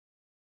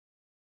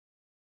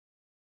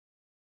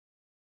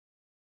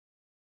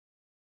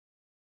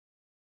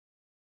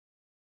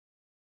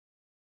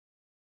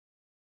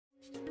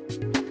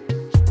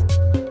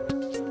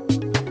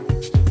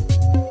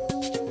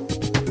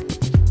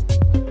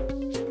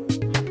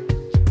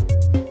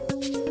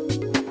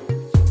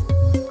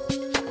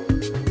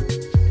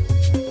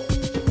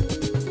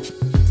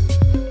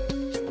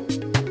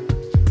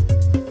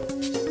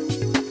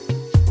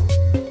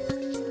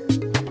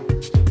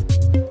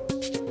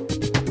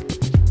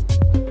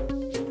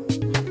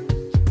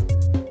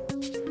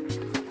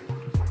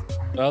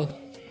Well,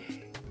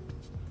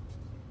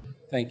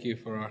 thank you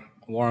for a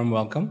warm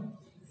welcome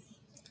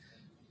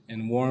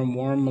in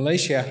warm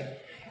Malaysia.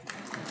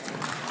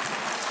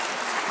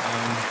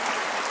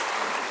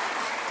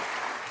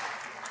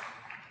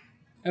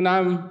 And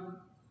I'm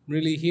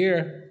really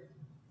here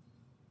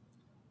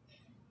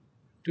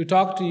to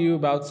talk to you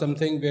about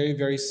something very,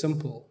 very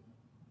simple,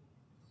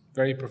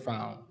 very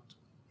profound.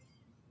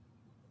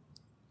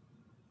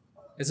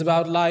 It's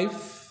about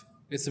life.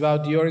 It's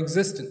about your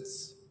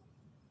existence.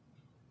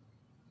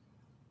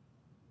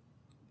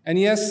 And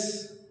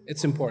yes,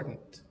 it's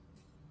important.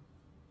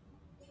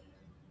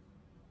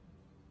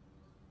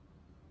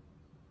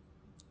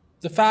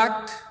 The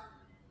fact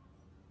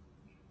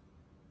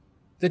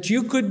that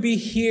you could be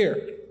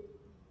here,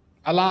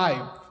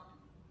 alive,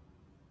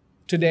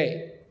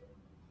 today,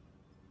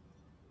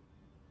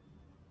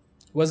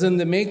 was in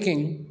the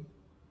making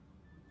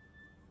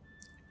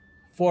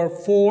for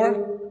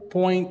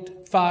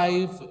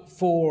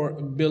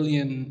 4.54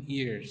 billion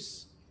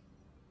years.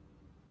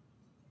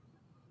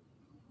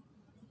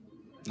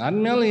 Not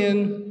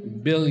million,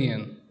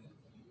 billion.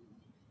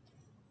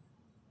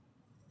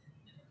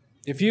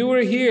 If you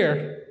were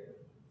here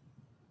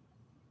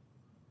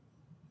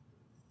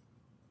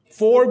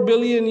 4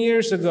 billion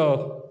years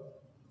ago,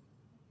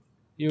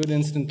 you would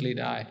instantly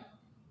die.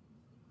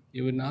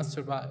 You would not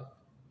survive.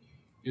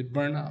 You'd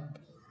burn up.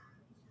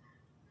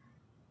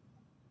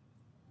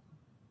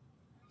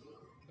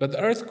 But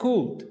the earth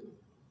cooled.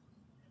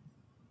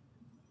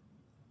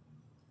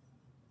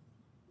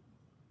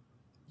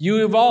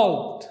 You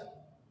evolved.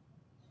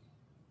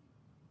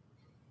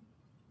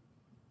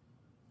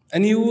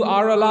 And you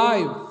are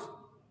alive.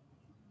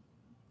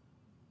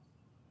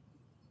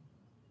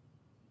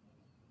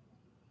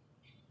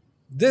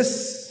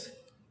 This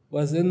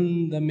was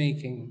in the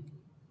making.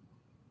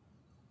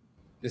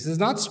 This is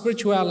not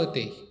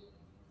spirituality.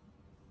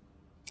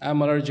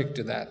 I'm allergic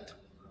to that.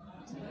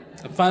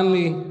 I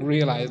finally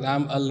realized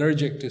I'm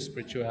allergic to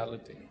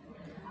spirituality.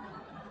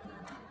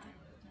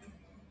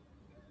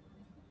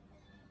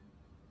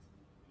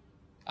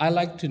 I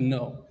like to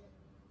know,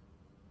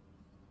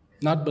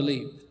 not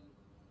believe.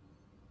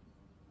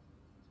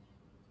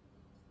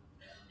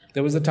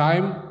 There was a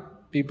time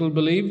people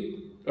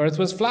believed Earth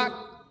was flat.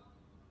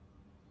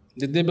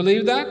 Did they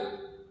believe that?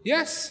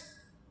 Yes.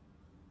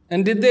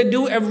 And did they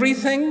do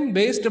everything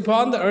based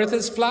upon the Earth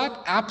is flat?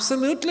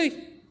 Absolutely.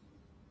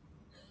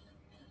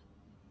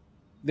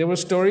 There were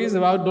stories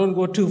about don't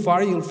go too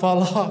far, you'll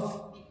fall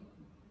off.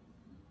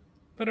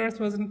 But Earth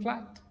wasn't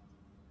flat.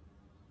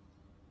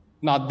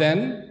 Not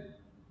then,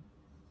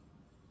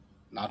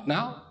 not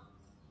now.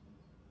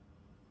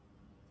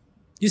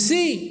 You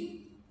see,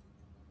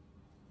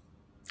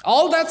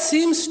 all that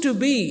seems to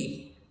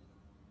be,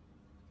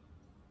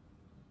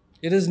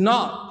 it is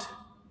not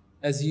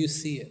as you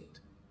see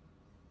it.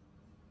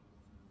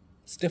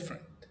 It's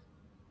different.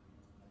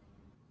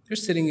 You're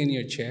sitting in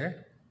your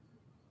chair.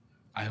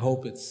 I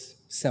hope it's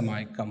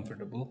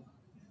semi-comfortable.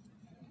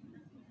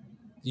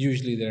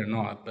 Usually they're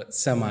not, but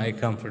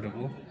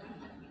semi-comfortable.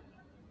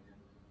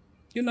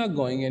 You're not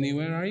going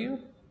anywhere, are you?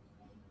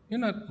 You're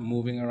not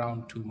moving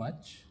around too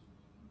much.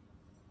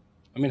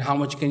 I mean, how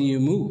much can you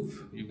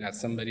move? You've got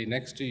somebody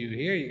next to you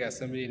here, you got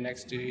somebody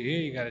next to you here,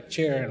 you got a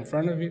chair in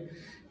front of you,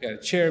 you got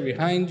a chair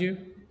behind you.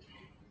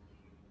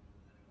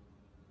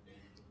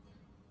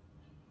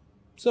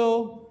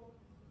 So,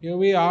 here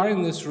we are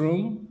in this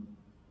room.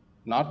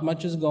 Not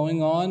much is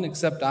going on,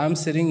 except I'm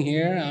sitting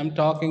here, I'm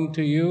talking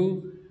to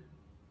you.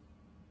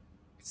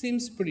 It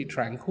seems pretty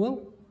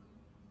tranquil.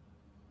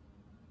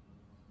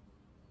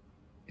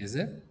 Is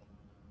it?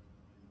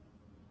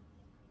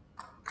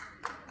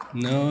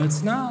 No,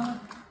 it's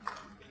not.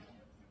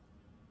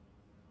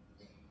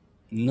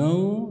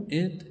 No,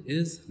 it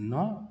is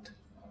not.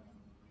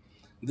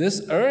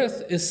 This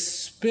earth is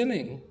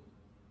spinning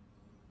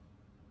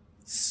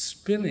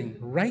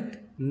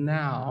right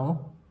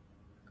now,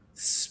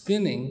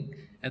 spinning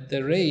at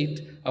the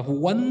rate of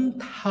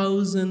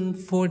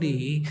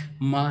 1,040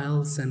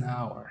 miles an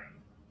hour.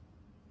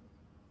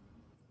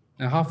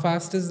 Now, how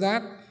fast is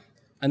that?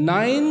 A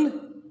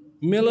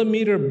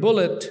 9-millimeter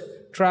bullet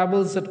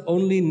travels at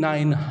only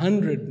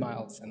 900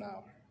 miles an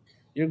hour.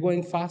 You're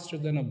going faster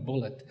than a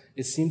bullet.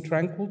 It seem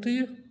tranquil to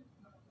you?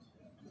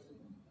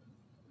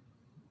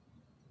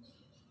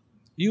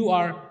 You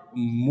are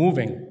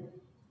moving.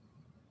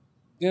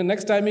 You know,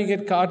 next time you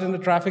get caught in a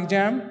traffic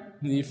jam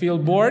and you feel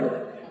bored,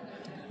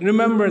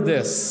 remember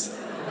this.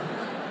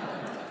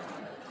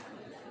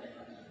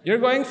 You're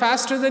going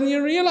faster than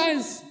you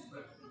realize.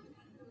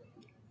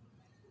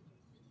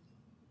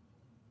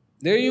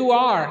 There you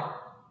are,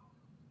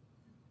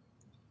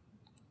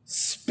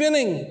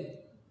 spinning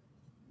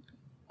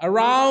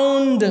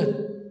around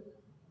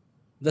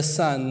the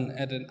sun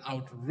at an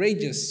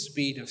outrageous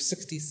speed of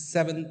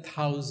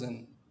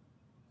 67,000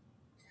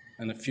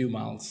 and a few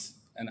miles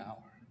an hour.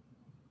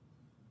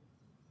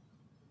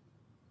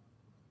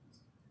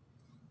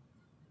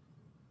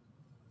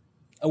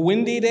 A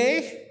windy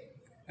day?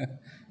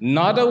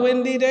 Not a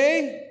windy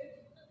day?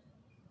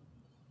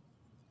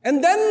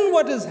 And then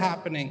what is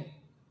happening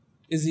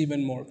is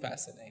even more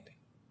fascinating.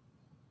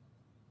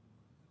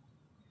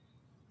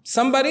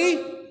 Somebody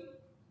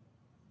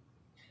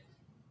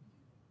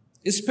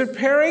is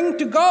preparing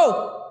to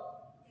go.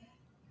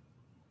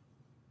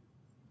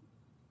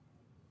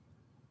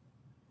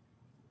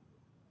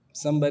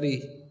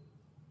 Somebody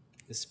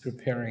is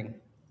preparing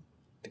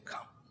to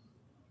come.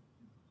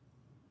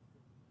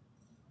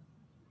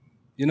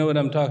 You know what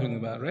I'm talking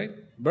about, right?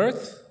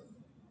 Birth,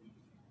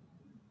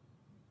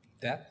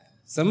 death.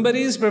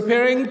 Somebody is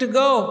preparing to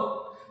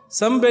go.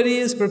 Somebody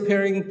is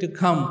preparing to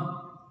come.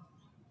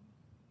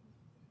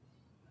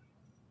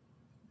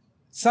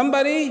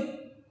 Somebody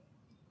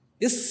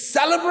is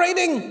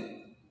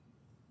celebrating.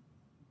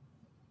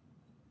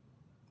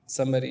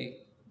 Somebody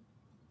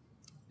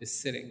is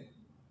sitting,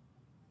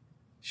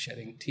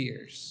 shedding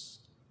tears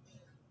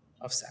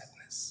of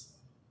sadness.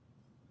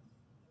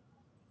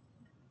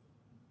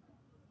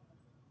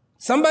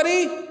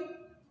 Somebody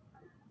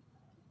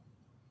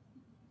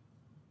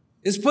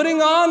is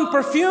putting on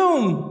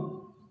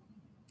perfume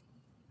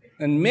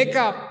and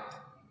makeup.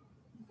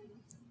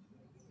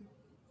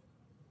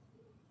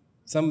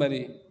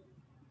 Somebody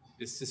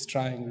is just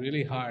trying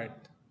really hard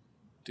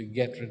to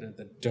get rid of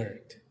the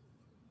dirt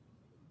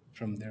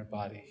from their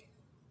body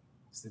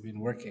because they've been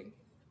working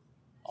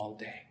all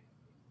day.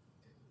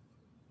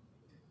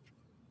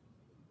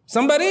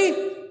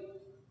 Somebody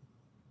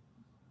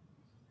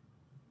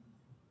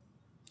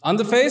on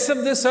the face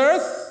of this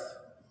earth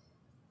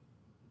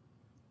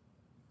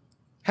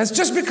has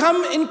just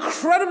become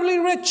incredibly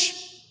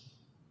rich.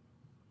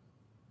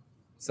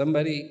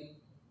 Somebody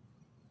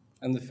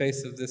on the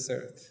face of this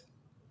earth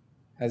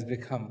has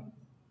become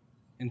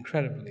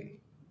incredibly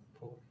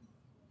poor.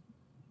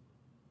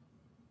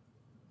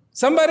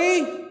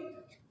 Somebody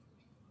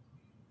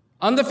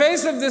on the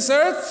face of this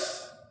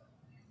earth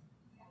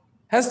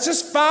has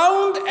just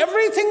found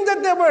everything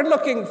that they were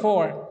looking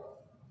for.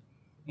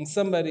 And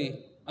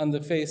somebody on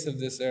the face of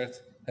this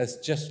earth has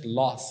just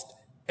lost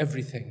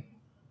everything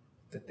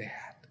that they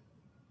had.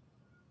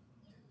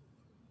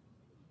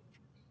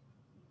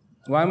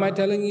 Why am I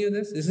telling you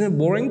this? Isn't it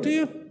boring to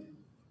you?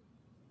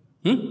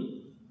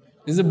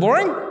 Is it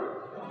boring?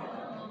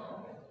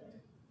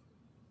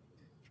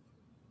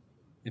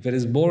 If it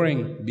is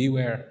boring,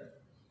 beware.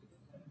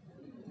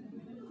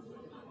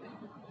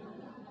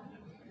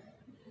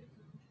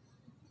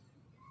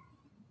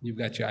 You've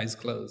got your eyes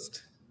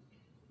closed.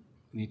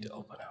 You need to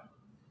open them.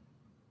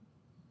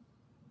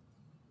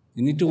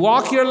 You need to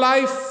walk your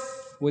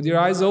life with your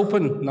eyes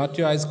open, not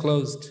your eyes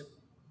closed.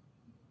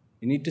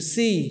 You need to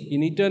see, you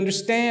need to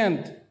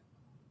understand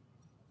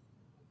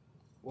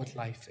what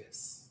life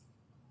is.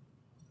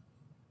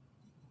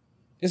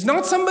 It's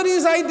not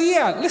somebody's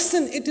idea.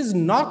 Listen, it is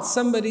not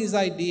somebody's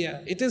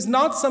idea. It is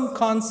not some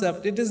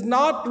concept. It is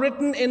not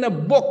written in a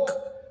book.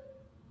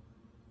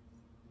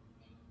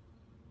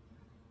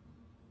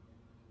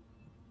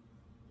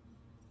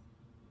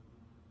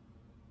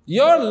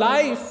 Your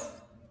life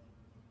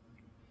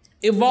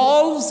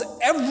evolves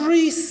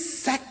every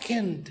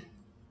second.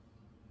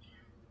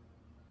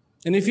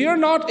 And if you're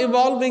not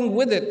evolving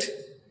with it,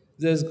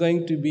 there's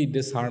going to be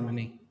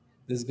disharmony.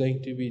 There's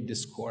going to be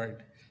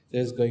discord.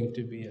 There's going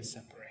to be a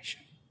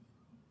separation.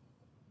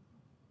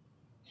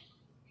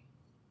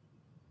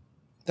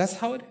 That's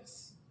how it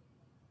is.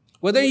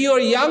 Whether you're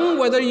young,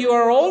 whether you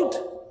are old,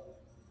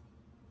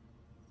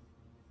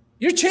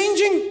 you're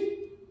changing.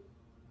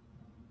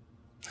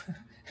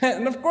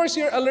 And of course,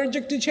 you're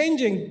allergic to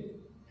changing.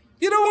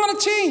 You don't want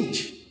to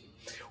change.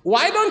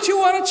 Why don't you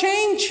want to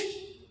change?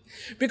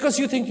 Because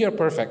you think you're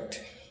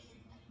perfect.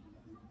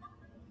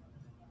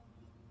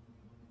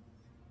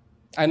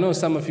 I know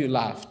some of you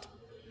laughed.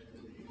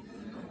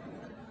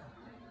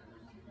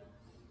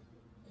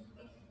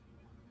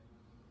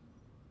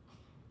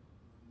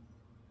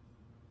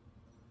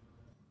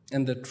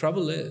 And the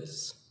trouble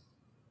is,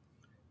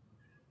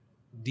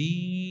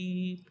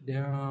 deep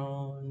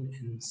down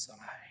inside,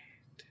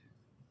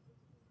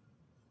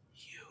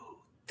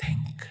 you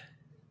think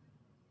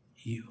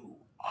you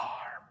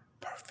are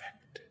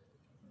perfect.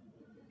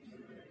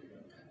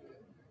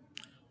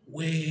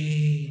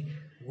 Way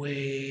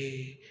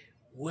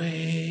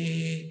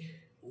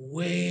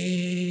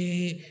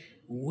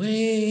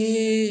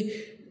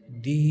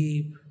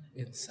deep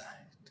inside.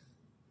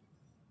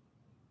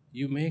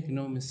 You make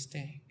no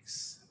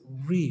mistakes,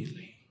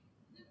 really.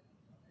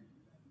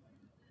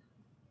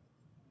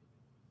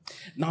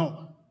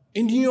 Now,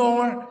 in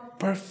your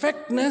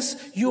perfectness,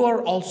 you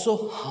are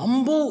also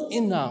humble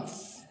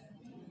enough.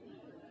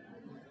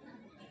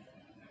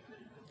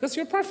 Because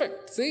you're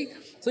perfect, see?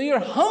 So you're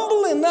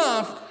humble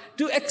enough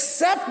to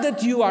accept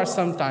that you are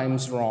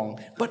sometimes wrong,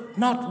 but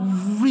not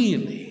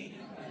really.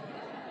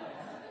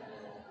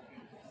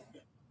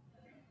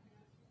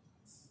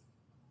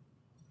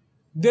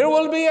 There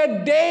will be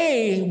a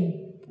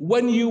day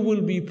when you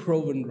will be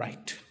proven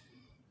right.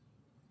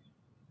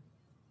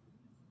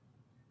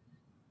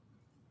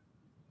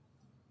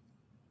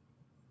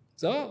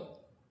 So,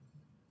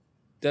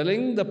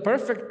 telling the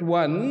perfect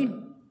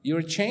one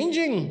you're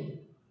changing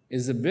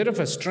is a bit of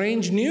a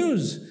strange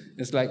news.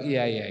 It's like,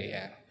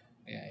 yeah.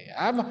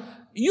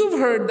 You've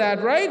heard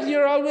that, right?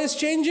 You're always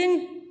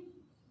changing.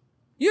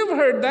 You've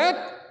heard that.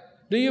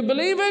 Do you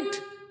believe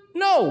it?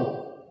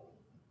 No.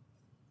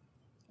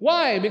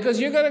 Why? Because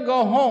you're going to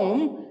go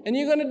home and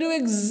you're going to do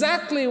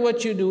exactly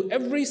what you do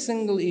every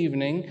single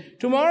evening.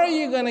 Tomorrow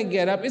you're going to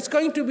get up. It's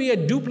going to be a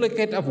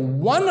duplicate of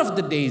one of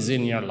the days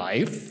in your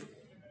life.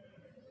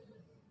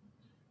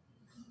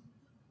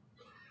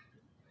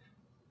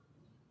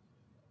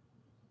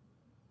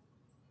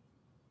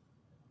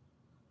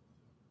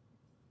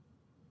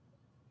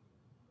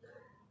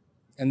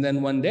 And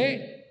then one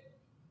day,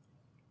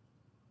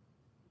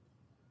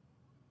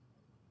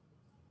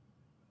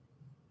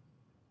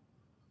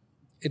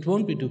 it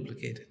won't be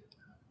duplicated.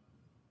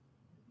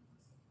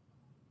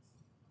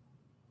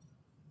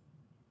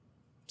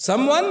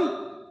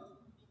 Someone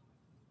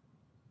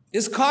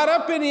is caught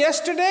up in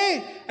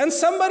yesterday, and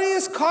somebody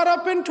is caught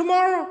up in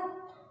tomorrow.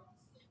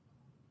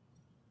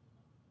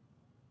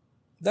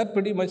 That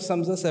pretty much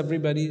sums us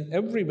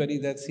everybody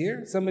that's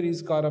here. Somebody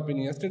is caught up in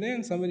yesterday,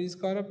 and somebody is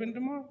caught up in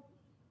tomorrow.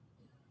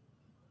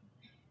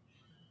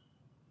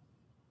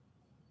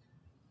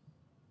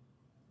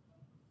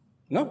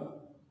 No.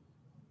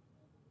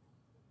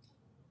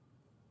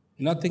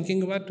 You're not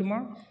thinking about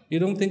tomorrow? You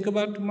don't think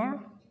about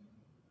tomorrow?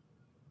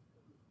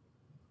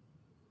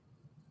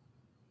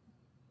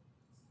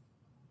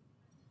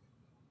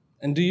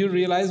 And do you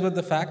realize what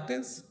the fact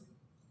is?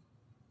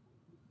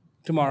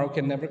 Tomorrow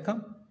can never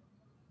come.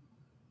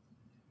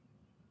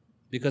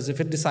 Because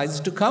if it decides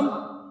to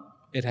come,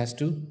 it has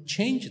to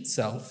change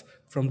itself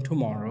from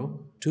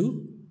tomorrow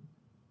to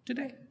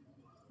today.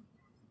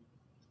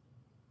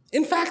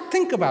 In fact,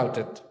 think about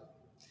it.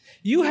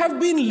 You have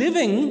been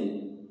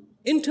living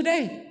in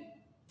today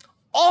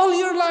all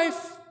your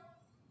life.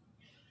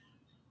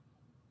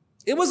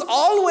 It was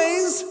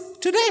always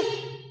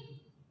today.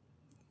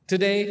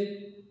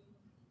 Today,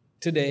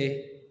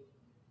 today,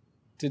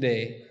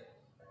 today,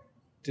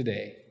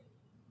 today,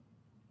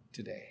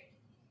 today,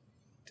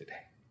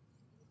 today.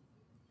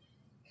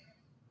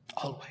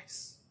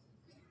 Always.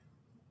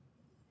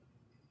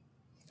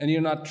 And you're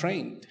not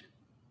trained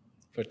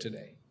for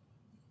today.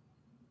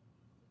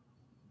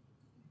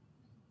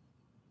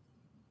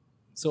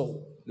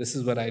 So, this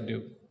is what I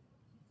do.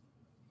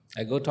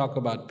 I go talk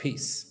about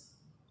peace.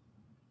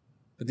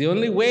 But the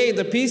only way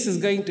the peace is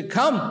going to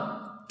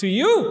come to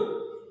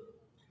you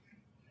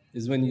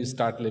is when you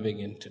start living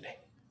in today.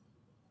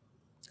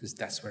 Because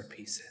that's where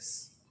peace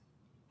is.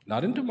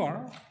 Not in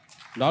tomorrow,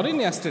 not in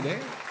yesterday.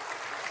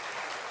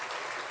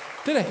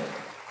 Today.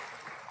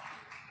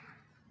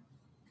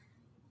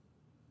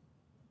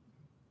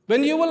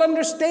 When you will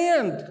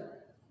understand,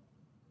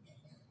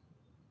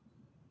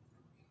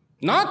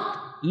 not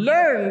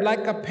learn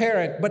like a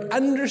parrot, but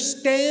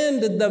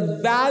understand the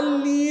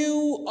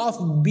value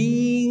of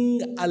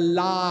being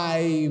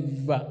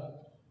alive.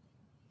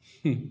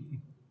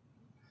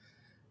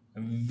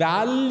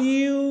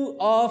 Value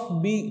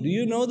of being. Do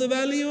you know the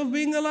value of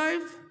being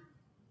alive?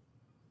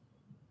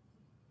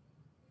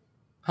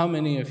 How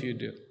many of you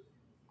do?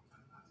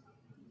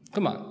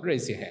 Come on,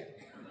 raise your hand.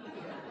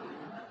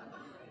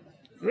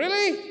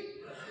 Really?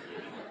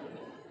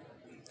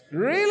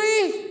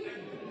 Really?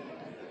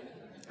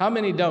 How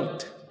many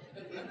don't?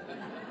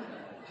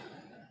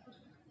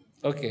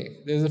 Okay,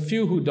 there's a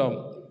few who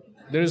don't.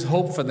 There's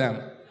hope for them.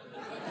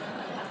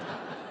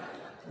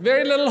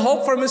 Very little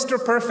hope for Mr.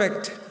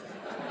 Perfect.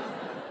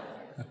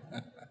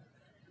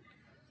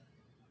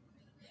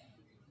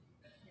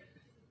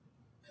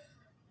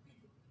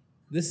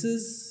 This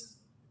is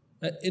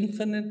an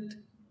infinite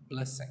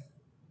blessing.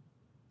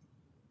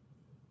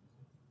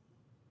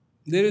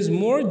 There is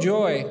more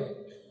joy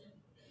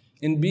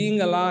in being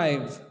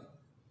alive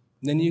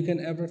than you can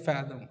ever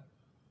fathom.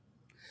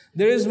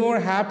 There is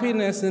more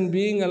happiness in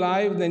being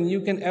alive than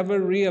you can ever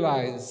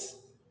realize.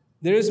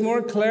 There is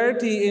more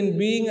clarity in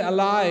being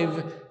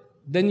alive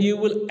than you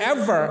will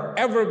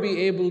ever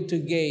be able to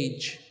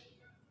gauge.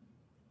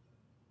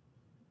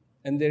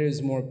 And there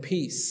is more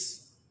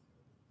peace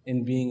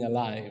in being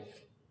alive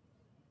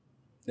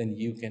than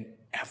you can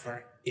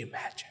ever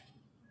imagine.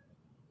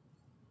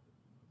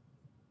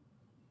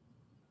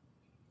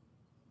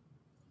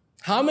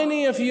 How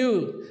many of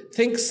you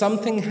think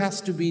something has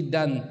to be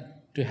done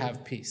to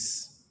have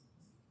peace?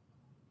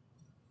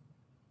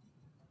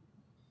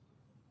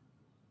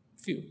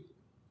 Few.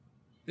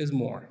 There's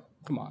more.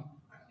 Come on.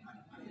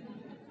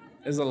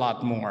 There's a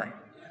lot more.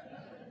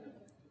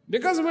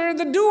 Because we're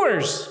the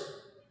doers.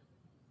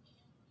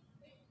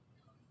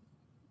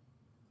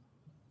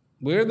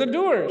 We're the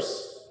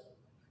doers.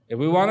 If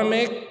we want to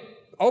make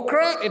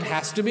Okra, it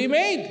has to be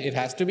made. It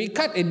has to be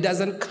cut. It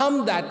doesn't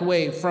come that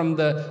way from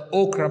the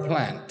okra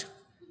plant.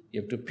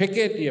 You have to pick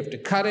it, you have to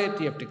cut it,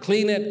 you have to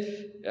clean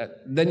it,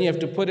 then you have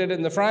to put it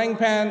in the frying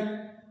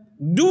pan.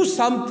 Do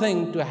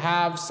something to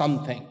have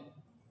something,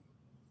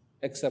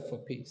 except for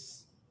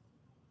peace.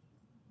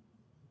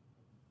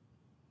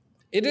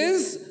 It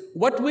is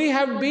what we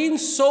have been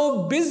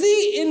so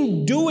busy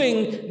in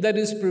doing that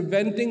is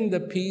preventing the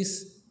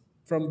peace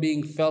from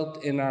being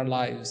felt in our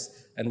lives.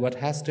 And what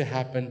has to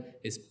happen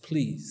is,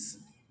 please,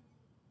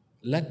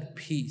 let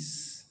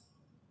peace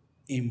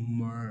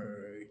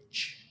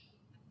emerge.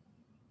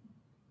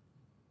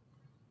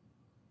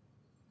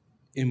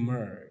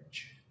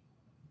 Emerge.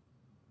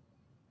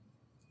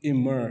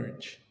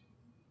 Emerge.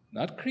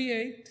 Not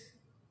create.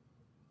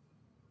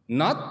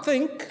 Not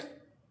think.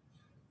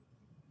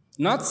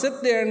 Not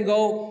sit there and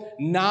go,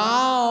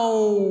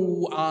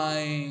 now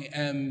I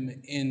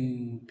am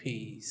in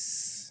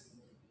peace.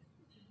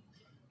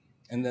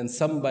 And then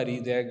somebody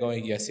there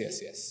going, yes,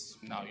 yes, yes,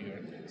 now you're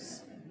in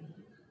peace.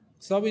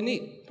 That's all we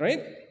need,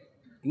 right?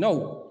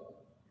 No.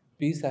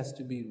 Peace has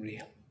to be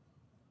real.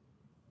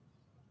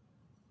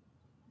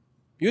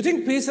 You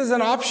think peace is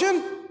an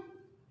option?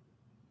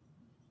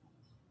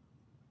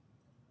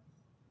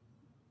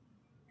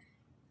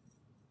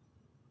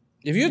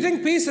 If you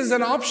think peace is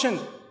an option,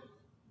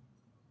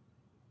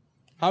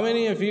 how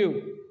many of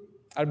you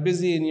are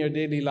busy in your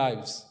daily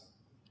lives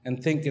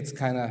and think it's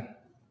kind of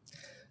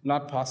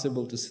not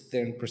possible to sit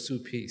there and pursue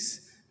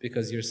peace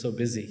because you're so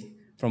busy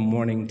from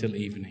morning till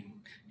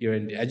evening? You're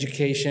in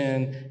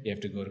education, you have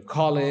to go to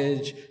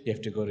college, you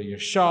have to go to your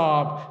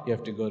shop, you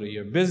have to go to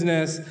your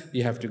business,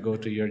 you have to go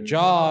to your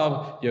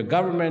job, your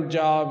government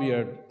job,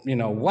 your,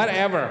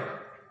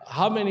 whatever.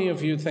 How many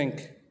of you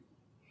think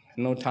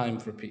no time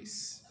for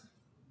peace?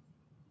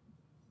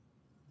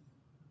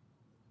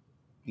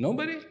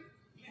 Nobody?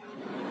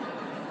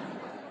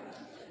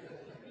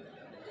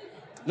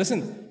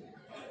 Listen,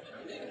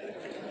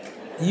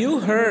 you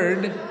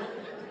heard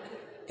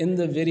in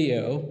the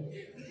video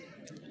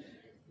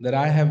that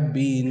I have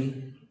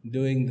been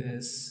doing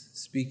this,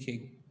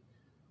 speaking,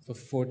 for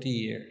 40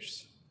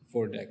 years,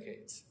 4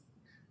 decades.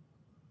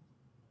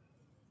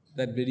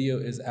 That video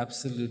is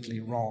absolutely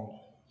wrong.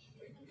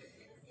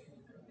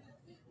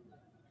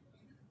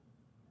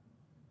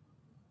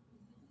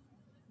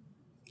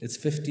 It's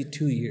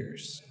 52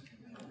 years.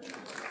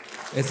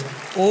 It's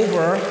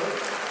over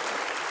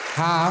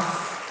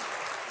half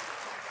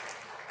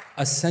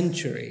a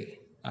century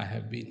I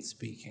have been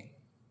speaking.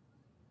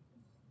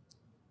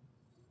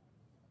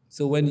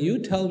 So when you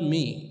tell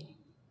me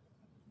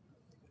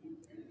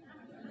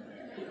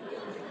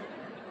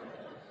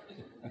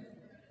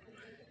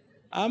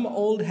I'm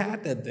old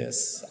hat at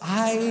this,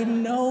 I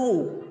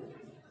know.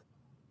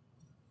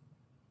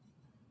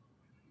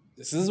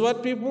 This is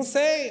what people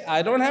say.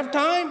 I don't have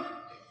time.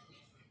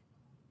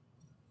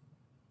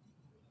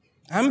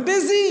 I'm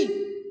busy.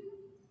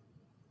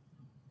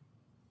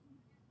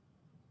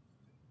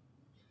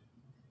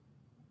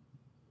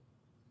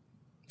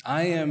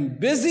 I am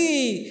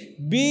busy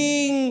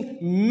being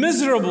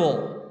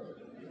miserable.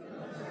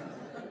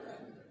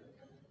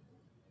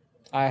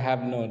 I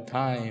have no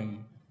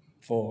time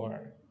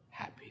for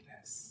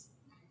happiness.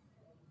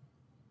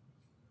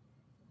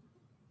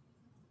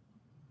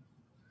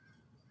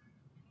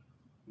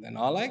 Then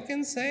all I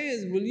can say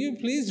is, will you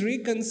please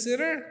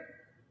reconsider?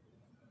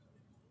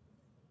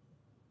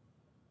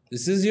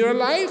 This is your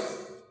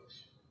life.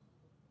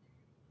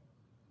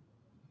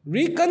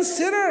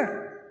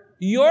 Reconsider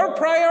your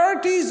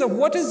priorities of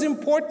what is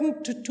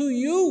important to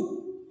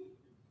you.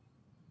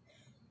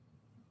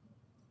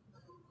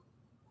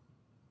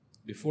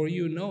 Before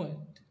you know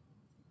it,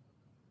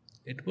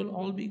 it will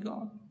all be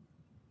gone.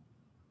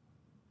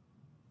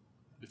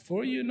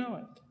 Before you know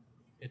it,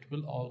 it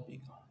will all be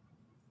gone.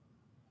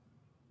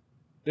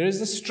 There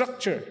is a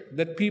structure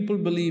that people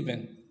believe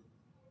in.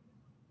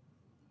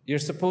 You're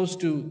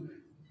supposed to,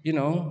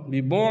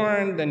 be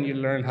born, then you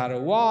learn how to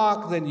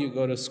walk, then you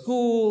go to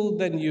school,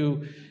 then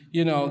you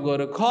go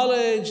to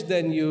college,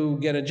 then you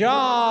get a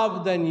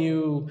job, then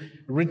you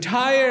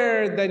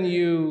retire, then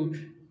you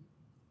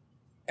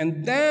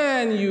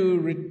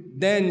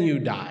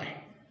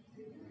die.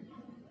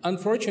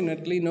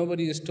 Unfortunately,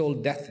 nobody is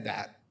told death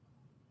that.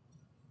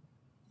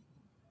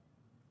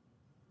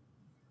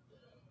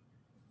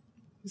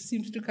 It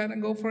seems to kind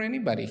of go for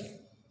anybody.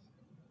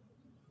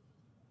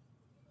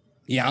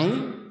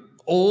 Young,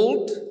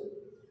 old,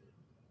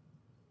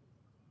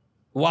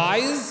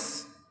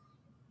 wise,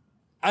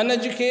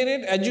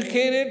 uneducated,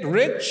 educated,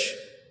 rich,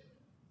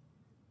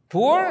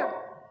 poor,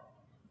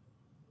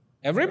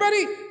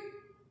 everybody.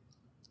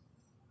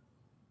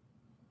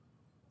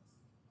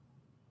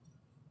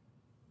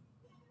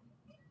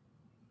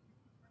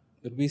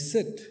 But we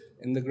sit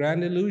in the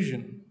grand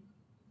illusion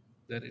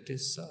that it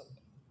is so.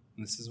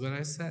 And this is what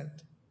I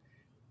said.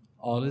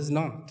 All is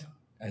not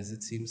as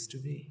it seems to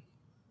be.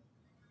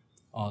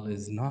 All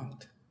is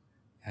not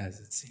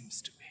as it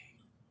seems to be.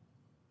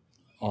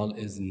 All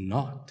is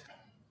not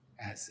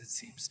as it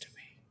seems to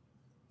be.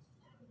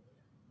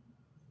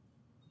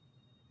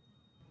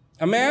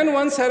 A man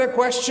once had a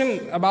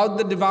question about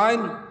the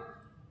divine.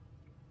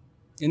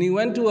 And he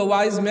went to a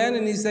wise man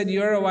and he said,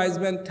 "You're a wise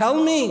man.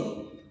 Tell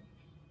me,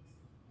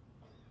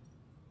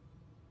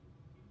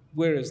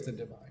 where is the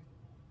divine?"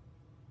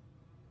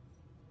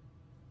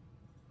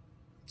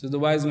 So the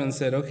wise man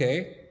said,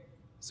 "Okay."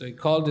 So he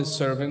called his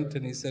servant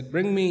and he said,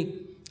 "Bring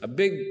me a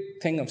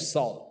big thing of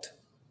salt."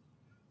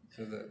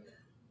 So the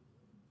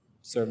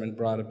servant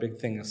brought a big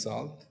thing of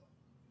salt.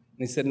 And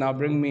he said, "Now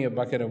bring me a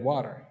bucket of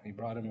water." He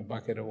brought him a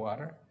bucket of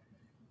water.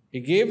 He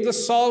gave the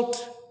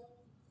salt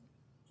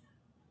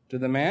to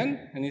the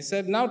man and he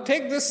said, "Now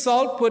take this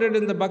salt, put it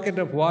in the bucket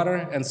of water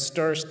and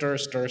stir, stir,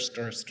 stir,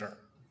 stir, stir."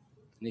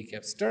 And he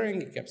kept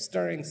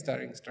stirring,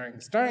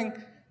 stirring,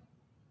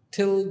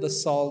 till the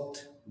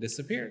salt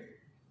disappeared.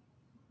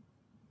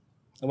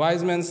 The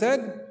wise man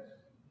said,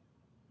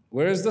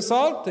 "Where is the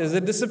salt? Is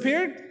it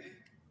disappeared?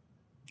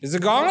 Is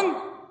it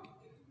gone?"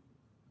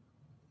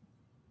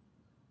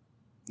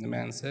 The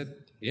man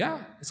said,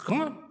 "Yeah, it's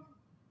gone."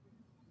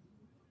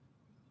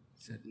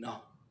 He said,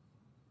 "No.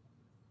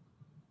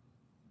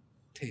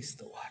 Taste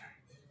the water.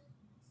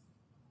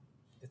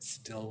 It's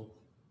still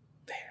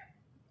there."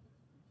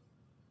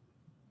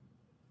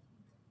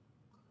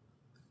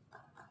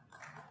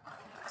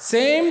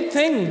 Same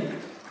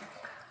thing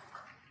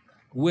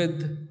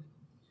with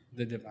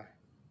the divine.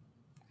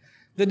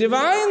 The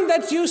divine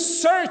that you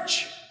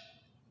search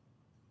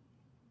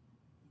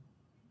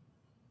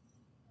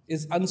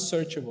is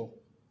unsearchable.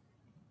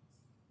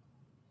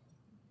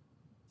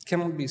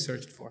 Cannot be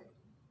searched for.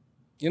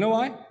 You know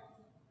why?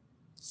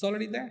 It's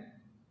already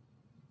there.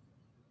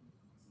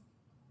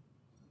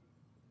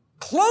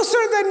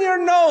 Closer than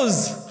your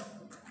nose.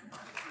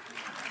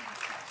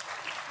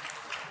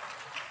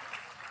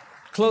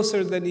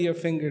 Closer than your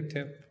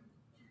fingertip.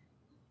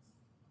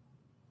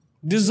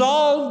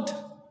 Dissolved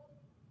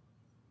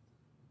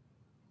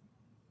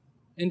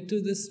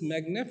into this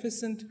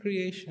magnificent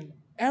creation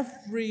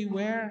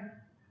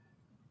everywhere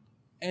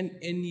and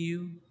in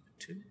you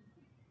too.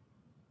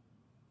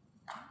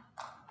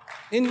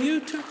 In you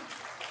too.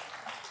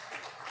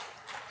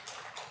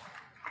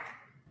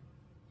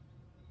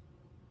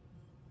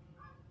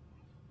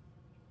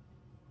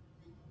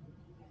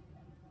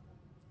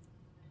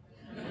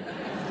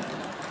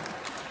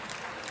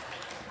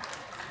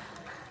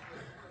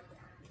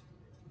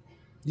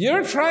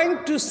 You're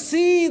trying to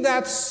see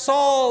that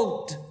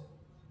salt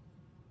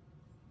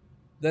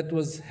that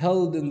was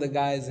held in the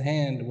guy's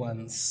hand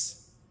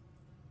once.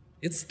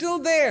 It's still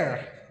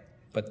there,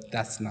 but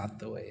that's not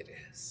the way it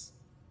is.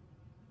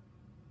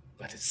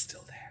 But it's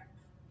still there.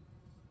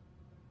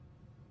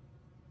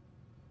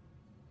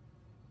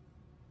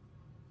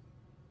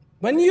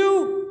 When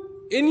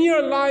you, in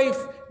your life,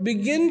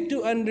 begin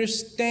to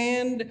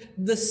understand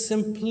the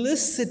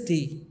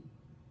simplicity,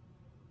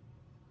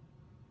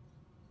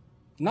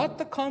 not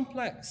the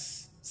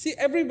complex. See,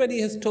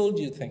 everybody has told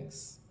you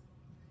things.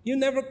 You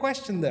never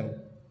questioned them.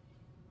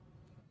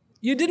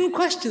 You didn't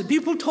question.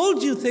 People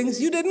told you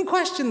things, you didn't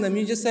question them.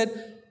 You just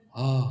said,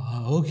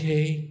 "Oh,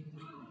 okay."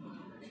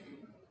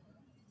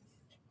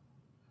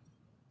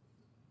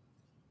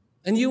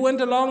 And you went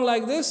along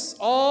like this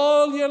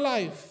all your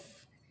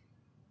life.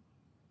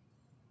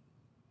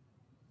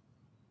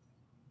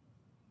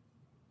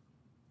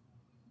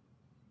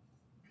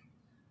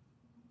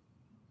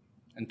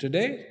 And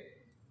today,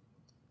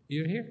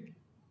 you're here.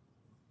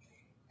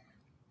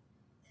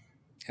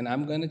 And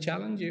I'm going to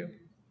challenge you.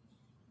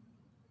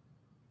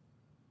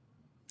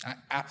 I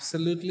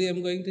absolutely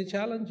am going to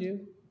challenge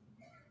you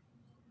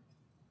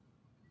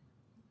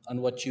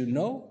on what you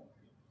know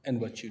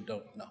and what you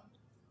don't know.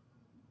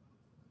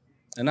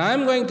 And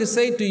I'm going to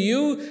say to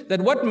you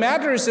that what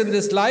matters in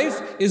this life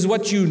is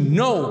what you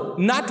know,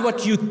 not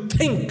what you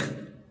think.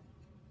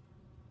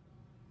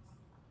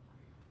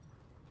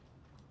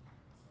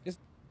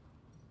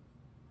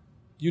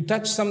 You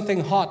touch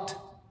something hot,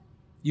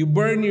 you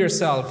burn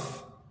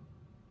yourself.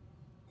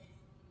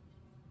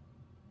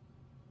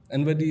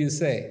 And what do you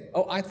say?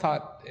 "Oh, I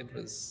thought it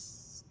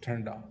was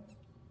turned off."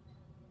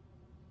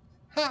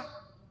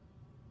 Ha!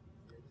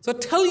 So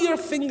tell your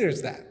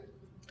fingers that.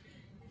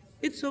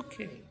 It's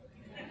okay.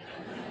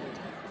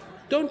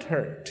 Don't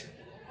hurt.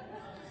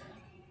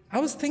 I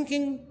was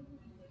thinking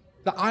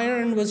the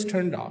iron was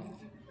turned off.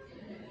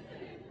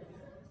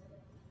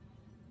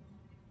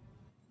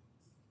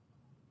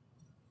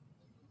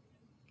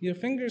 Your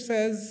finger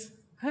says,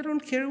 "I don't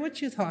care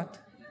what you thought.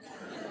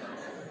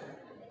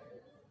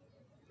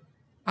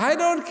 I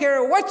don't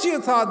care what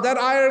you thought. That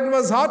iron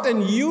was hot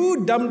and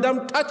you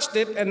dum-dum touched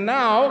it, and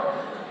now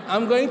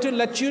I'm going to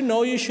let you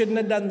know you shouldn't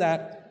have done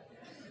that."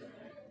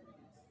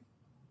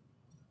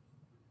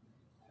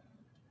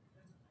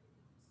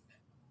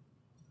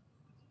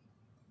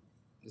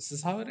 This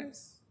is how it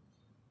is.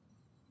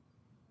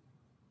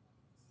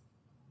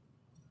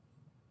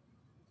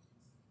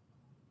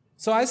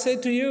 So I say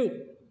to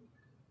you,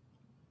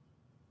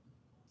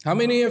 how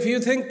many of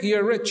you think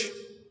you're rich?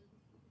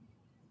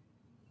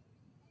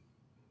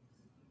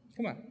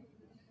 Come on.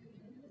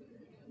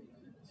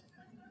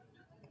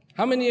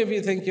 How many of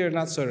you think you're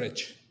not so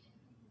rich?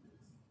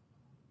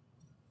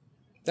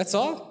 That's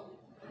all.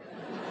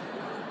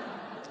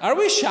 Are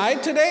we shy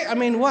today? I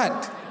mean,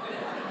 what?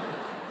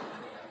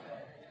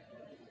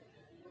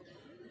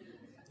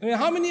 I mean,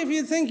 how many of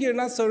you think you're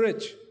not so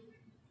rich?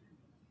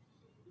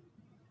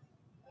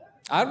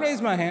 I'll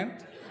raise my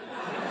hand.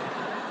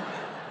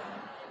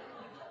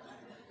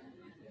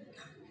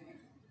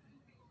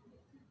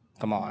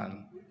 Come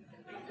on.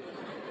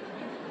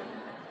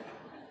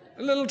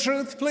 A little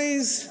truth,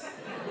 please.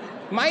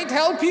 Might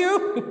help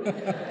you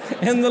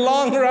in the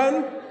long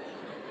run.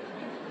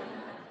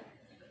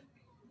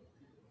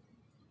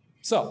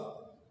 So,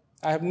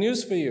 I have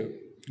news for you.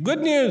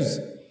 Good news.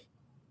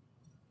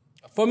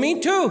 For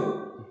me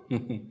too.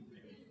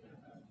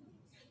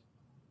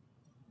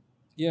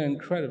 You're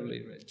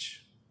incredibly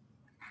rich.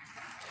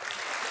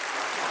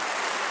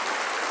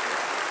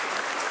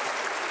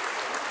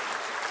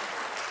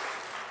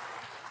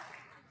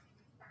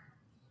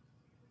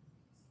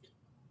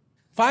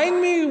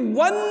 Find me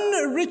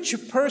one rich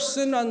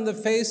person on the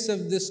face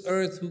of this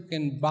earth who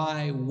can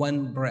buy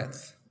one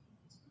breath.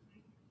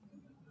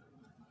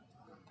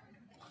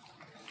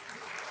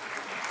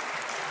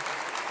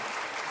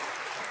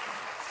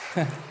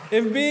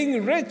 If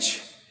being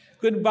rich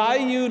could buy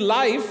you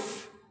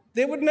life,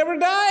 they would never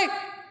die.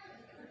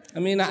 I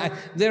mean,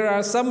 there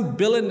are some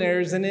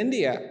billionaires in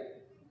India.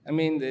 I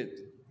mean,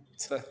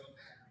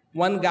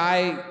 one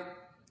guy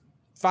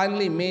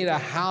finally made a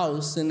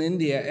house in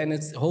India, and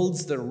it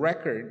holds the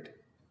record.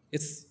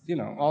 It's,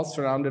 all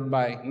surrounded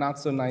by not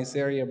so nice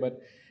area, but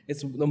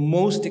it's the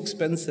most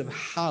expensive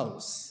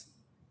house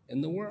in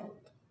the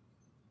world.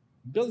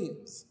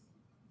 Billions.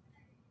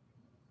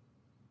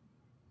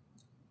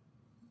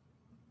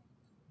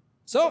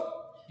 So,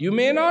 you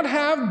may not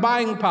have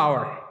buying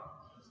power.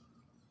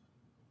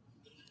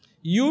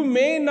 You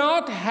may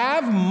not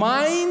have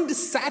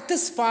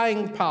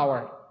mind-satisfying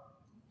power.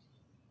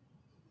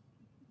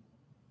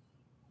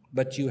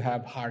 But you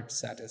have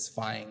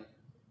heart-satisfying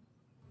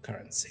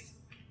currency.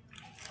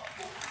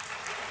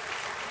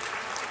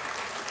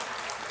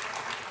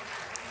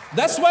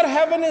 That's what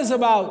heaven is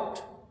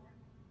about.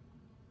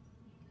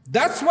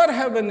 That's what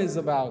heaven is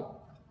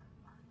about.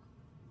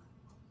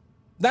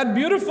 That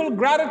beautiful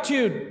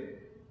gratitude,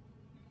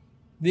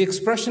 the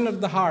expression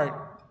of the heart,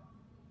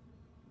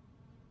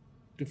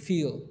 to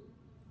feel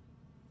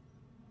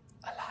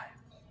alive.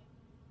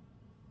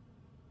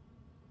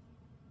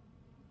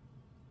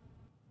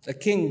 A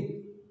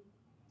king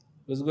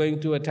was going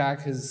to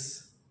attack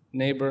his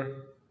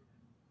neighbor.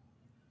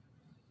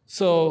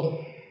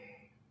 So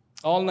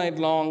all night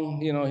long,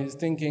 he's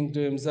thinking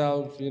to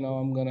himself,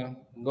 I'm going to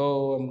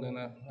go, I'm going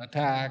to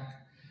attack.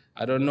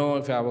 I don't know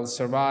if I will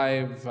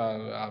survive.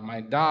 I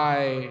might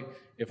die.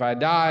 If I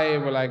die,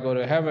 will I go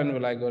to heaven?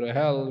 Will I go to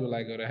hell? Will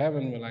I go to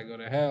heaven? Will I go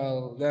to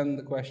hell? Then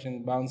the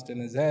question bounced in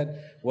his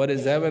head. What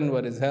is heaven?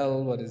 What is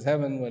hell? What is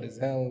heaven? What is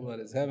hell? What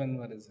is heaven?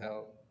 What is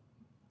hell?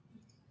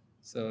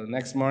 So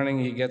next morning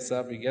he gets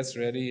up, he gets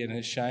ready in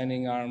his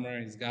shining armor.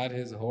 He's got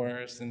his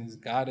horse and he's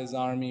got his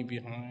army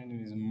behind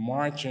and he's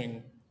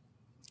marching.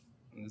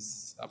 And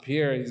up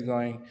here he's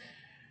going,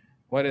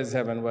 what is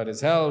heaven? What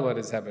is hell? What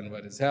is heaven?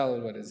 What is hell?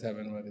 What is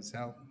heaven? What is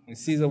hell? He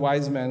sees a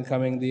wise man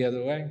coming the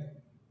other way.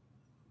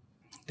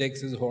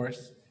 Takes his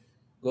horse,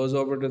 goes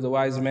over to the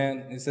wise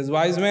man. He says,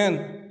 wise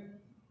man,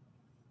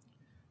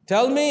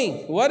 tell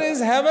me, what is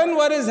heaven?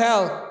 What is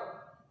hell?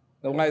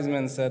 The wise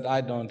man said, I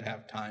don't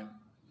have time.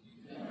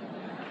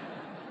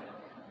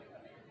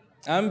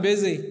 I'm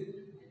busy.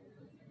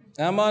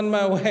 I'm on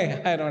my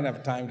way. I don't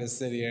have time to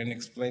sit here and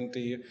explain to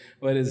you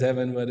what is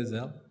heaven, what is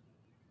hell.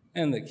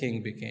 And the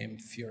king became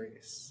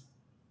furious.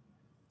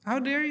 How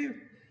dare you?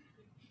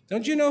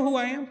 Don't you know who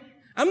I am?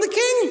 I'm the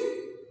king.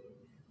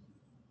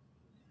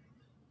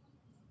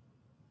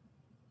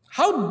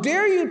 How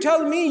dare you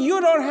tell me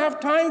you don't have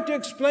time to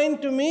explain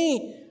to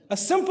me a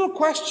simple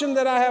question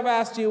that I have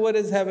asked you, what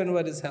is heaven,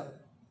 what is hell?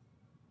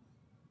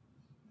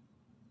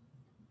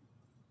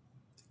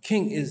 The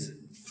king is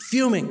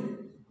fuming.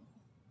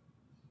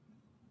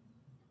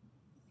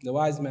 The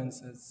wise man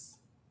says,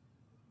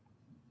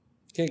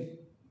 King,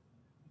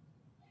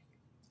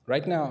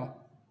 right now,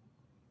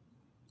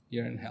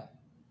 you're in hell.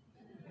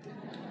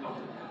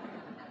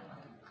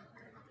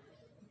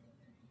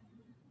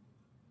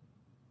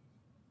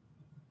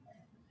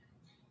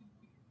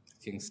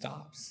 King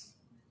stops,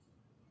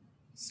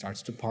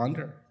 starts to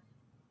ponder.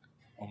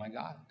 Oh my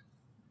God,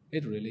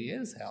 it really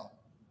is hell.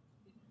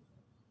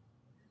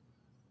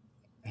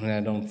 And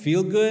I don't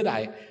feel good.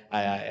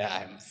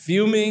 I'm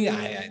fuming.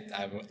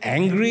 I'm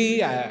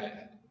angry. I'm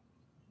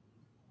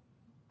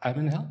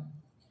in hell.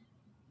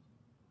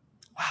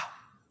 Wow.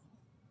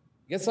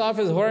 Gets off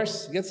his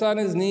horse, gets on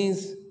his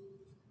knees.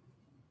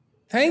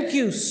 Thank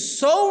you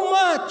so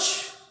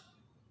much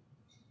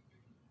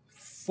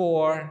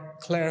for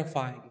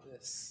clarifying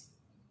this.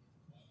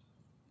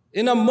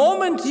 In a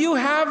moment, you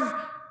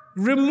have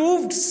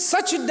removed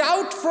such a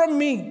doubt from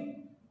me.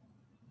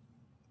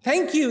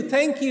 Thank you,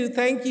 thank you,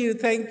 thank you,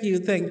 thank you,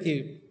 thank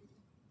you.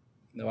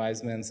 The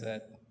wise man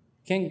said,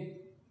 King,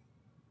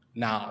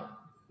 now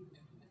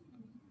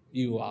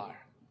you are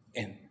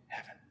in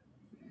heaven.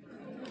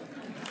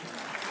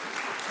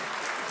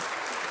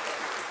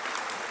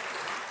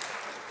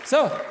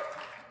 So,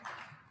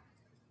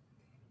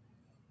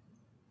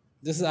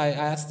 I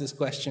asked this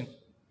question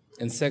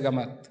in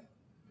Segamat.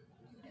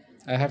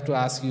 I have to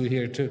ask you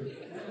here too.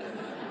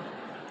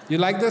 You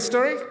like this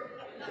story?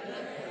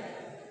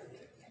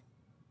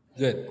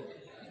 Good.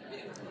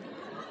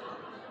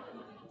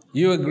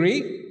 You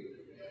agree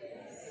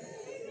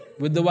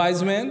with the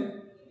wise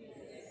man?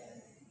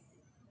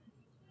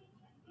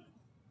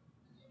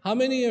 How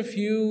many of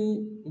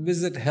you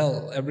visit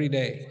hell every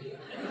day?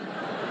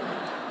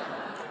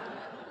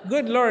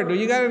 Good Lord,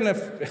 you got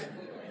enough.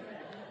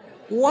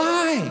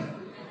 Why?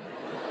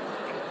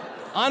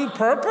 On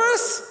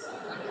purpose?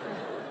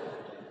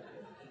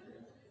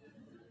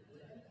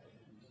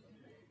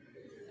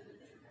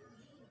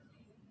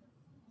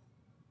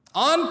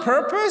 On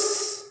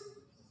purpose?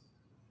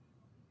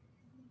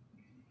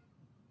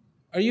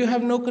 Or you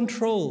have no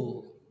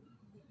control?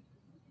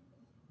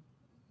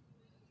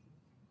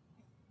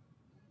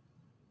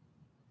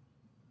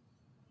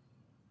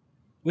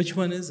 Which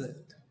one is it?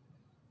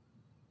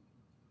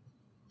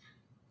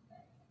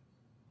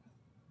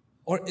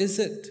 Or is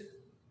it?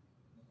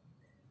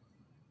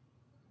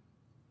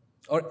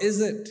 Or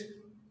is it?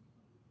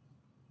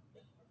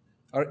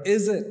 Or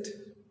is it?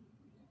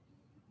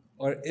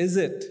 Or is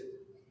it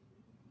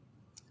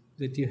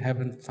that you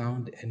haven't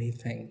found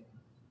anything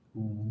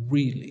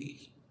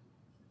really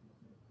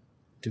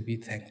to be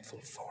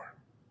thankful for?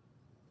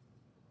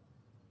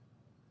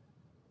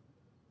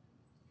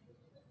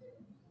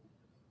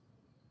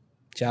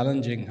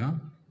 Challenging, huh?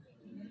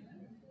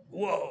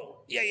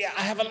 Whoa, yeah,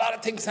 I have a lot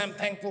of things I'm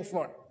thankful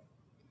for.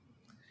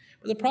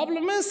 But the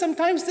problem is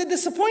sometimes they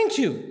disappoint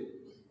you.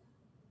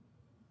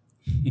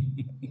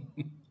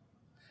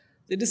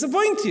 They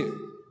disappoint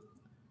you.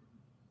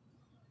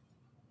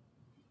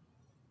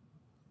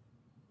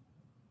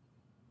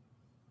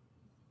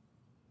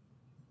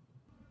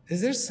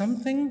 Is there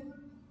something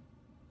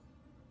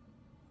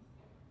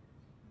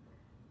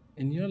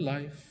in your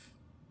life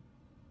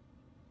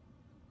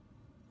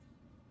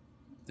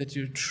that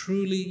you're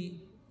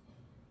truly,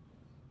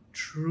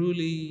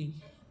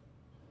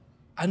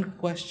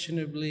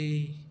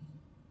 unquestionably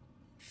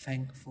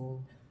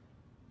thankful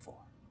for?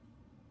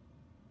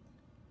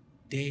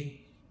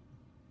 Day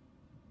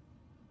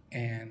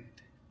and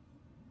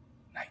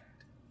night.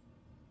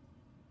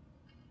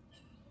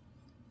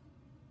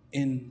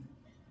 In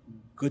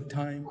good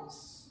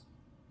times,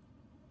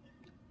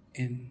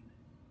 in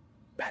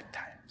bad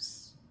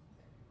times,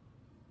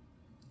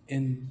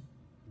 in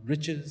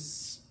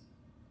riches,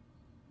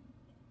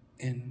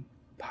 in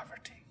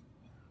poverty,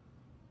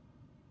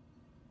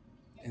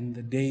 in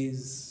the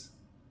days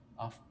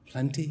of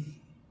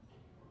plenty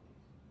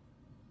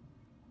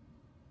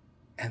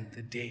and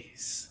the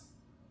days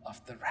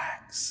of the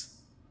rags,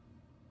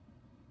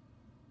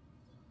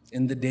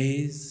 in the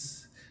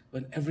days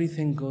when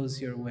everything goes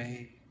your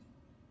way,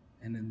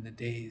 and in the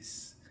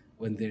days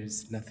when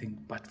there's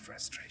nothing but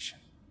frustration.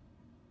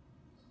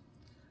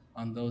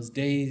 On those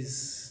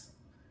days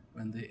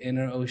when the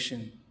inner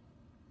ocean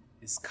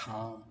is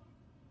calm,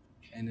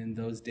 and in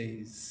those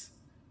days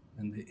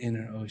when the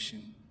inner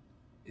ocean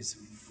is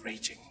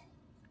raging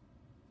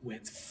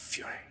with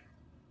fury.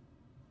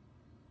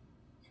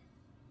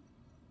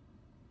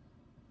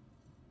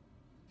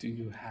 Do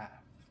you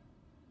have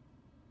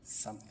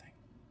something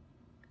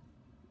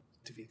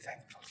to be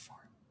thankful for?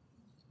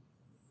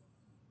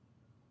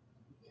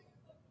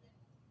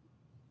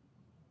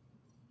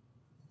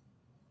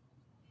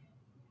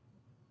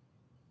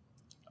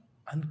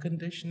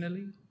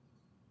 Unconditionally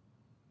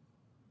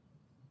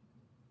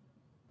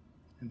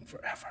and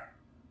forever.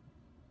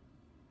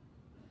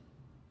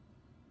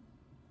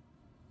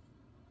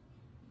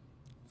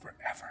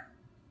 Forever.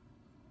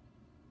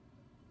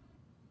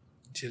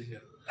 Till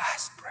your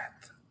last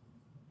breath.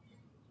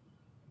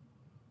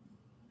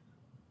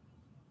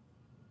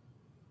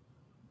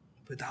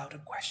 Without a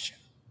question.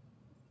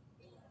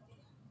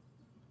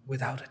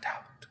 Without a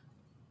doubt.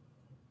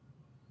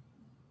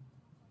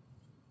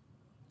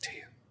 To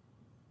you.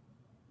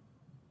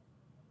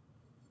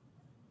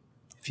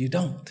 If you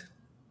don't,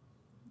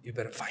 you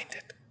better find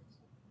it.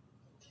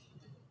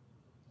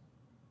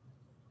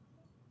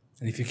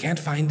 And if you can't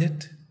find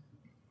it,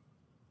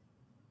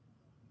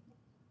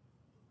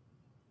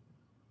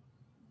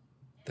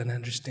 then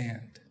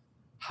understand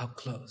how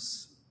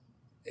close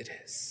it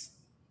is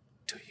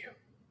to you.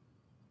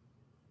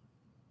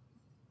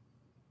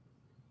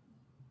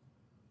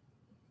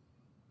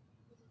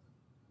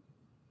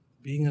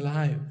 Being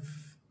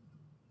alive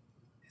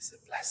is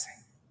a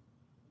blessing.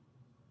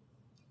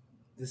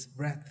 This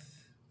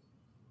breath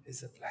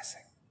is a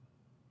blessing.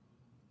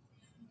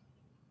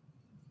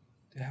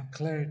 To have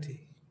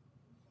clarity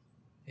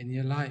in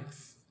your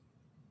life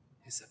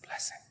is a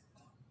blessing.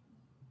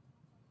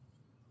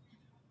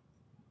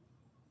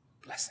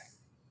 Blessing.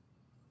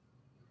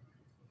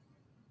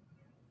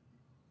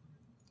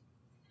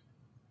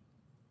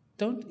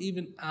 Don't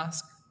even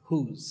ask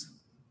whose.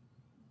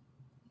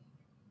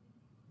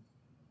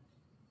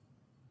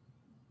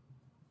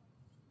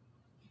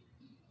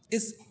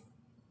 It's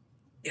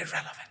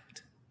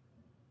irrelevant.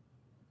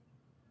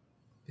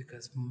 Because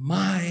Because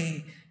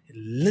my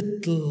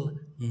little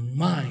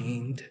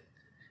mind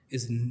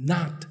is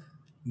not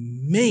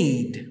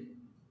made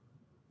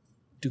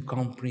to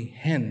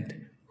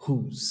comprehend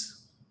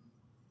whose.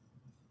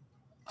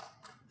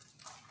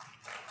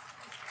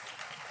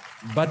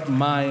 But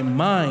my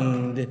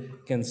mind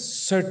can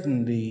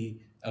certainly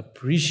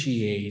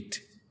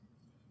appreciate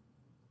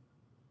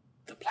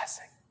the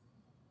blessing.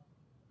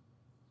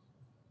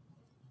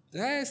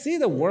 I see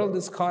the world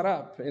is caught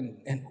up in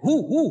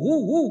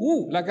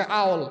who, like an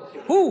owl.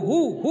 Who.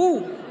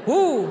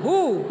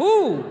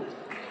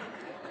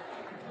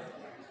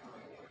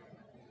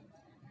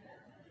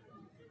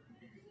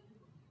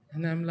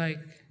 And I'm like,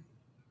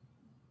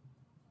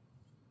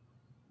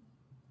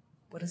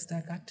 what has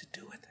that got to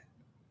do with it?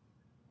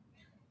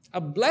 A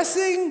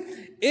blessing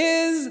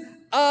is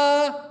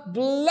a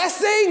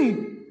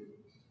blessing.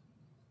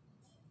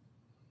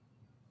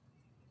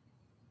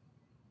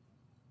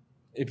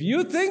 If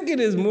you think it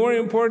is more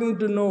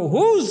important to know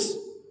whose,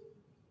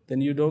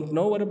 then you don't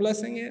know what a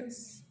blessing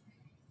is.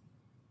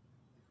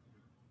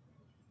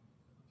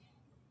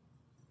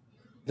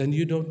 Then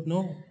you don't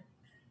know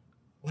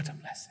what a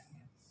blessing is.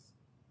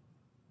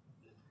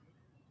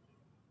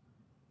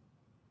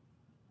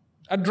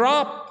 A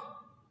drop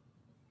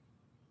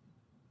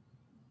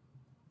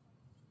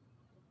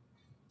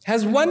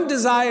has one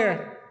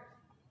desire,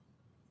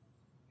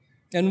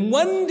 and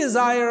one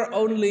desire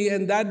only,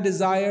 and that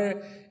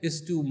desire is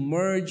to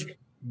merge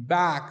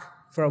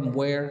back from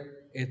where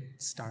it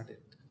started.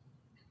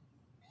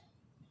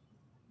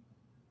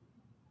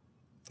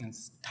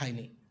 It's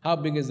tiny. How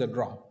big is the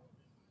drop?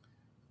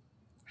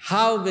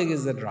 How big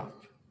is the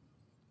drop?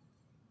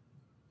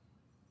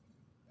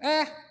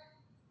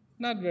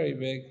 Not very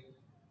big.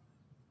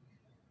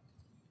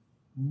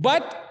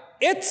 But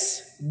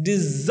its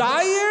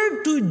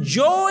desire to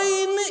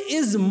join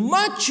is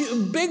much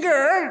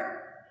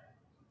bigger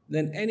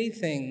than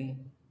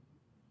anything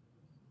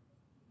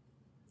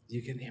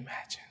you can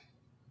imagine.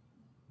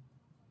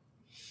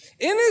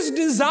 In its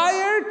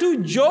desire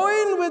to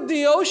join with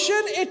the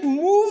ocean, it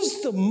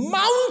moves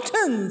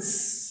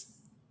mountains.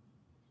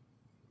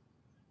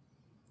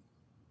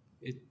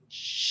 It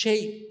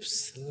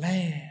shapes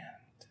land.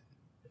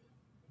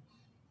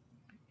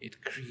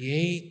 It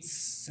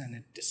creates and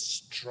it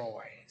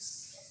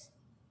destroys.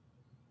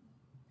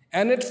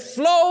 And it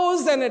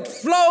flows and it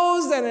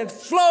flows and it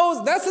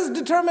flows. That's its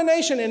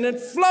determination. And it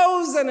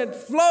flows and it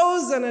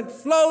flows and it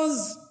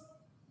flows.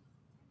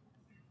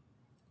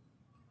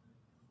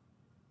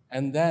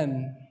 And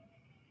then,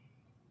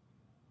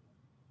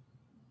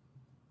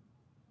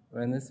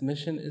 when this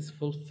mission is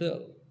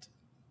fulfilled,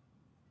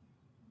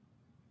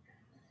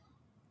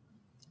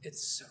 it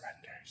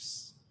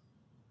surrenders.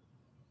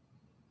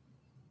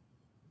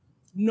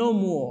 No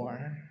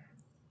more,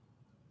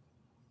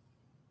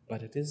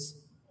 but it is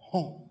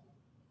home.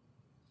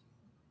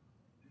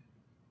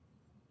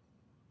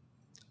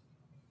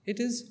 It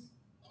is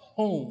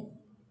home.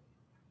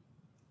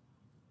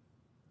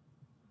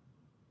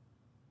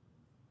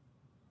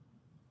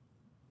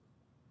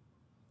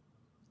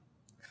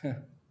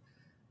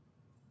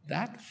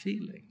 That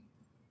feeling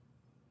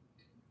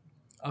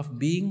of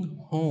being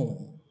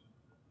home,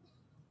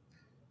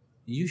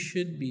 you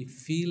should be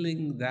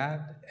feeling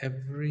that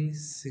every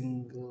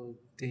single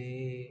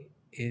day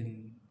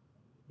in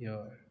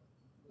your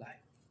life.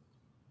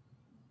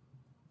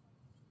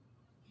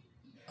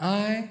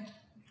 I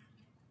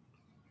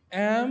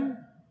am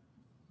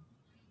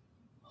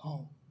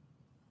home.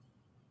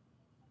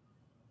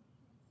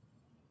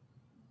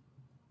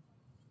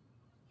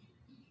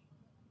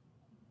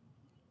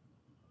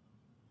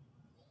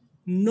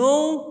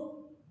 No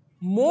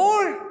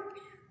more.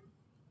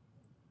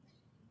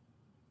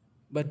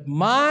 But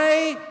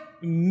my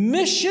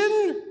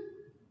mission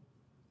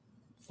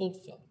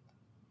fulfilled.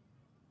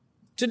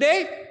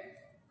 Today,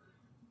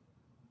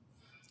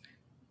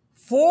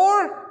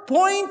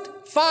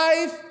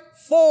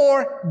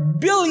 4.54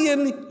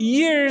 billion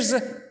years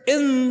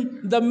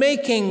in the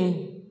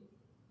making.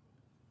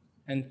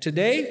 And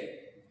today,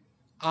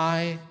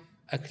 I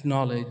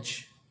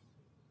acknowledge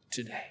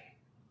today.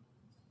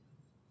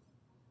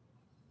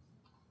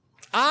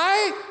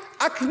 I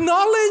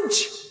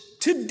acknowledge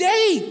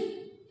today.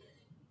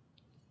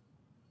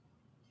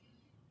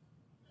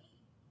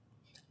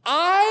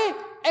 I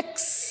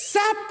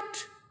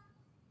accept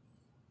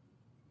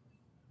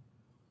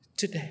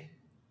today.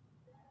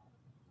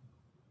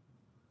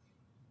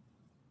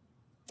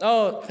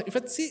 Oh,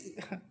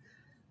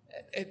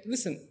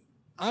 listen,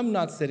 I'm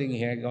not sitting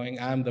here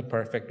going, I'm the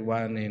perfect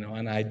one,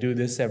 and I do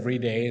this every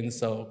day, and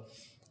so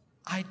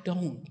I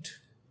don't.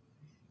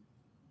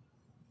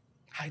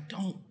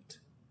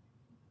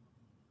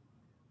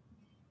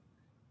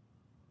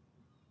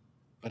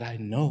 But I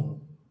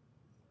know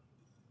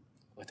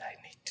what I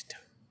need to do.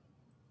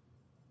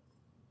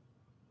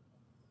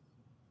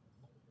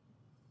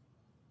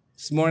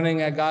 This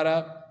morning I got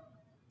up,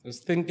 was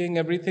thinking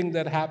everything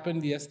that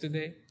happened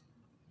yesterday.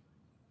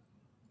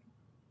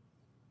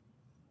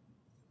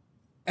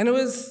 And it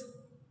was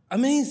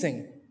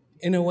amazing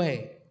in a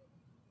way.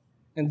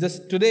 And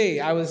just today,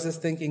 I was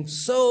just thinking,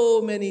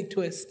 so many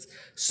twists,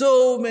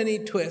 so many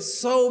twists,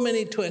 so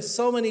many twists,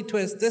 so many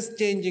twists, this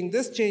changing,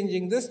 this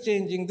changing, this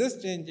changing,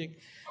 this changing,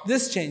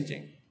 this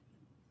changing.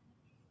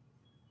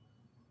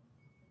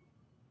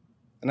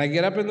 And I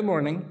get up in the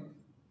morning,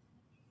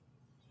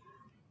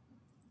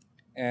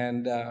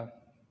 and I'll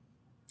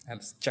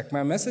check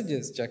my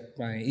messages, check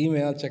my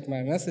email, check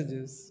my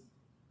messages.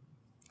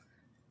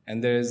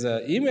 And there's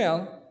an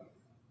email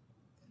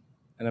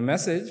and a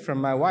message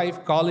from my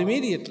wife, call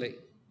immediately.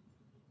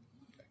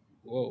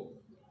 Whoa.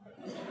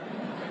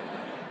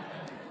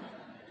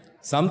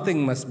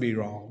 Something must be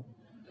wrong,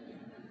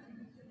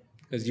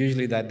 because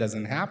usually that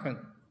doesn't happen.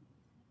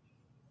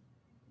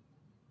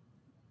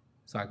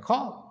 So I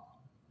called.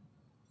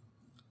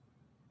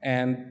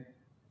 And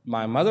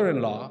my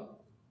mother-in-law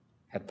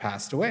had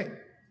passed away.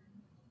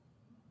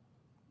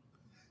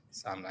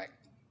 So I'm like,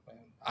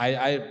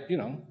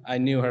 I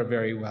knew her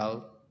very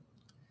well.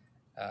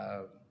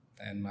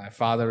 And my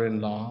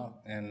father-in-law,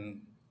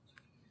 and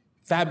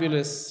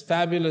fabulous,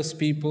 fabulous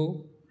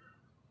people.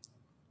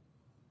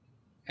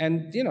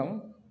 And,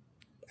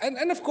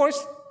 and of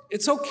course,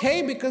 it's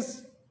okay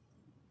because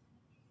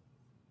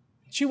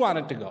she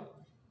wanted to go.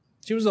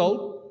 She was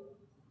old.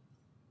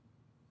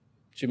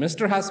 She missed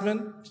her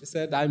husband. She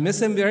said, I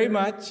miss him very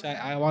much.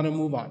 I want to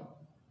move on.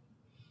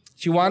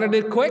 She wanted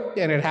it quick,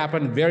 and it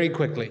happened very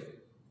quickly.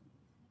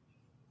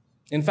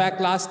 In fact,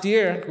 last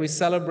year, we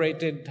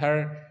celebrated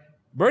her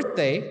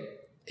birthday,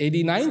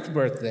 89th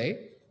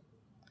birthday,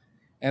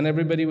 and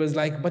everybody was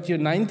like, but your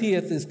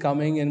 90th is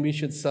coming, and we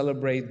should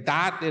celebrate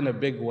that in a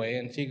big way.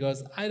 And she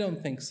goes, I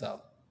don't think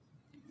so.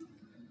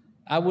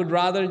 I would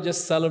rather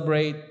just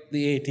celebrate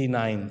the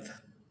 89th.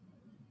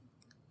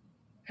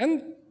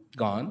 And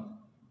gone.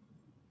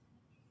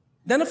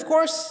 Then, of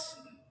course,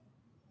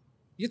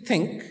 you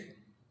think,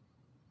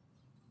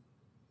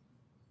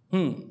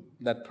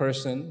 that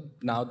person,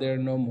 now they're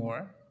no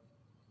more.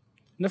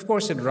 And of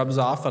course, it rubs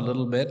off a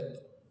little bit.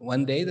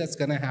 One day, that's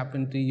going to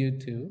happen to you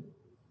too.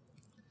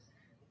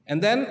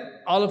 And then,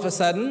 all of a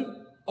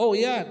sudden, oh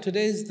yeah,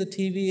 today's the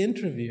TV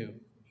interview.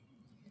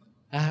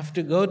 I have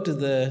to go to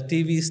the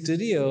TV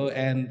studio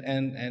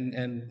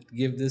and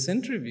give this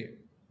interview.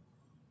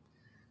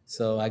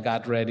 So I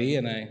got ready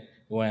and I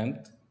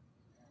went.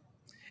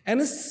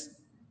 And it's,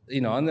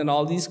 and then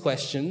all these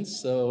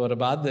questions. So what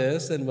about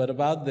this? And what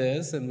about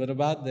this? And what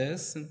about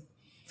this? And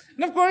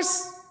of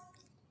course,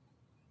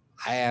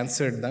 I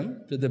answered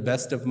them to the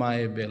best of my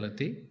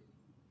ability.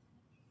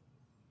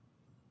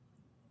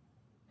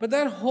 But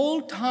that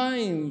whole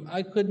time,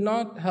 I could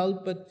not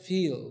help but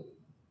feel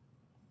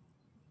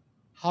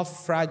how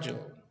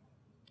fragile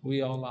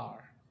we all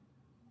are.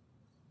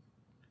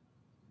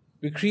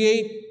 We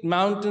create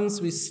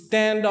mountains, we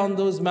stand on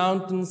those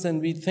mountains,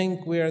 and we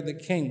think we are the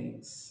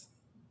kings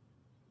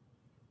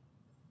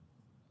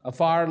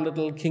of our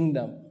little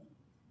kingdom.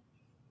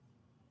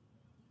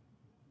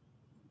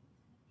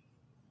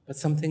 But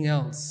something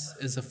else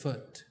is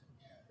afoot.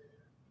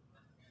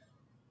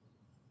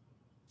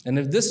 And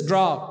if this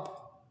drop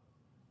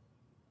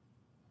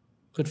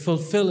could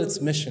fulfill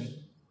its mission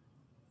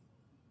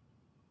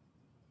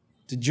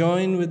to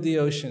join with the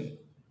ocean,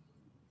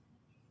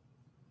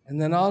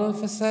 and then all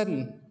of a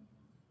sudden,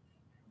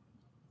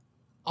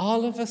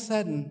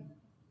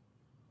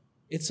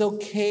 it's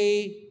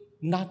okay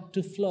not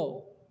to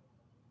flow.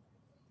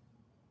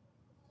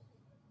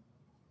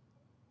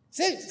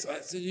 Say,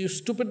 you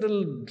stupid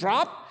little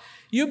drop,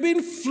 you've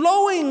been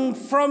flowing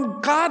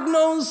from God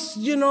knows,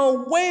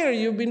 where.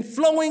 You've been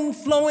flowing.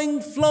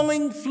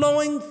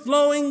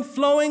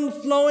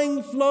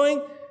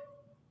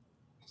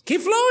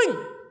 Keep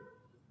flowing.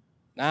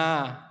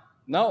 No.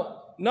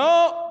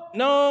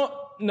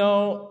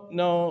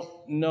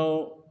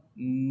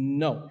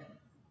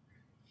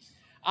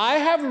 I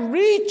have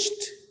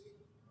reached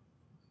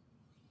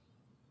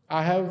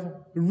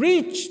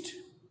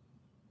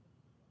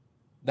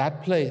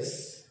that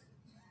place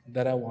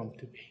that I want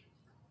to be.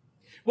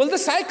 Will the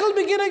cycle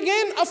begin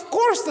again? Of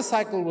course the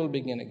cycle will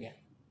begin again.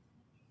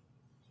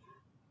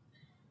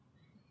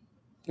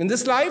 In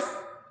this life,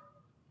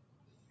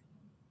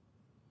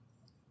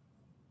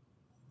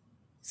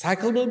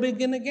 cycle will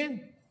begin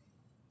again.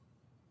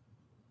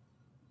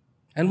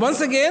 And once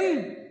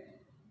again,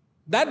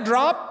 that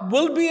drop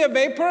will be a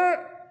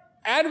vapor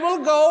and will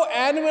go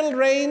and will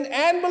rain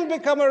and will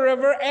become a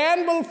river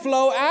and will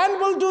flow and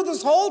will do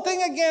this whole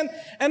thing again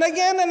and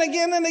again and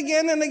again and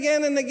again and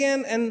again and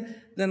again. And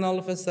then all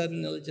of a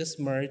sudden it'll just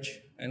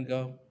merge and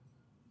go,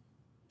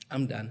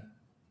 I'm done.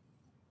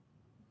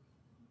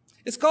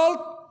 It's called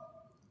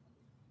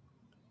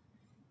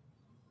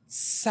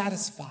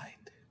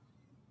satisfied.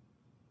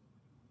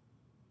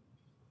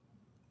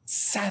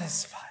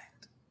 Satisfied.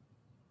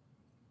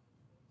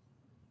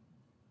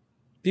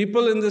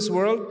 People in this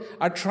world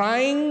are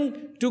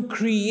trying to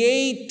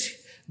create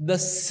the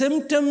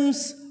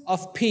symptoms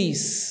of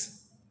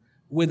peace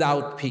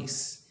without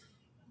peace.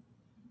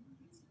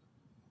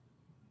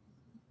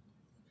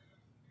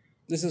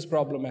 This is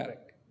problematic.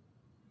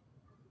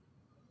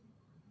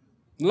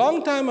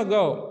 Long time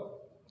ago,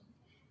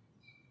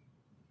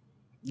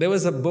 There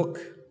was a book.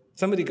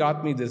 Somebody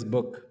got me this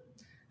book.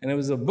 And it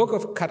was a book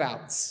of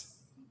cutouts.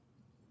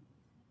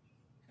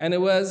 And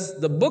it was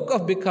the book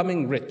of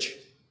becoming rich.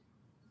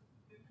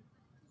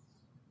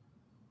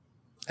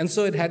 And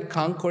so it had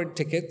Concorde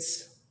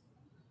tickets.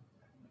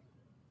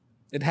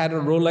 It had a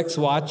Rolex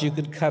watch you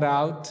could cut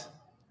out.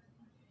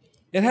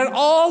 It had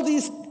all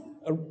these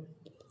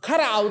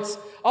cutouts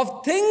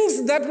of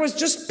things that was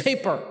just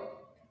paper.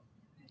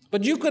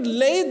 But you could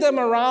lay them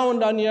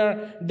around on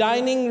your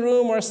dining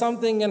room or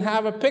something and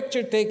have a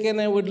picture taken,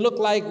 and it would look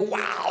like,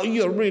 wow,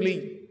 you're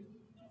really...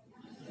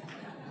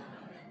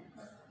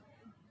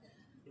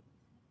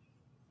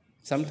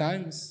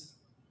 Sometimes,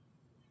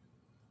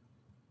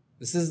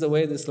 this is the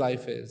way this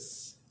life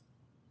is.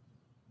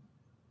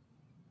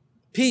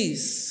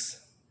 Peace.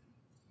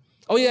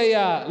 Oh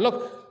yeah,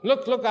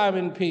 look, I'm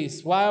in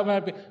peace. Why am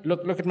I?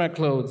 Look at my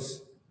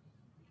clothes.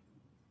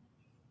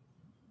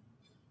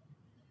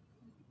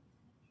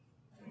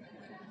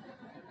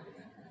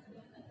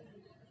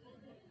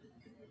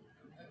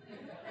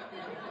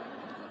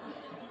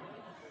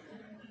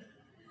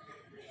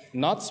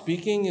 Not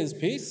speaking is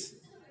peace.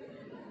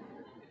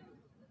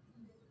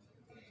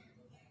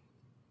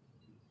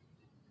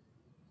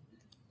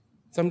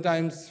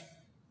 Sometimes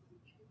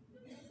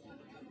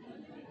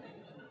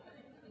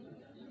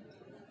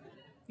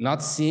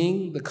not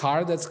seeing the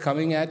car that's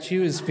coming at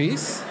you is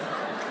peace.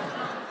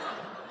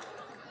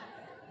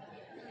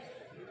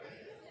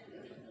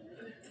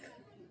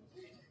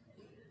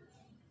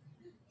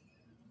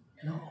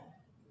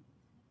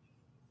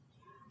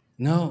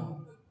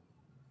 No.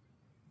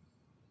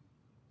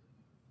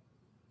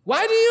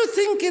 Why do you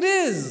think it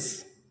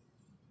is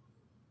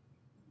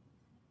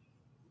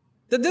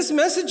that this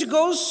message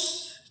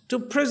goes to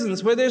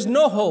prisons where there's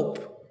no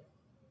hope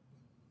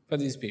for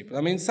these people?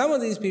 I mean, some of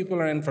these people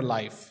are in for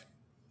life,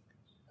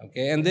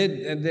 okay? And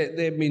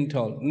they've been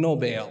told, no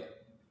bail.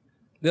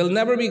 They'll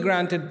never be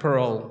granted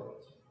parole.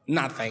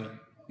 Nothing.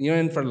 You're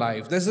in for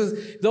life. This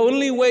is the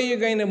only way you're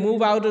going to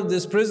move out of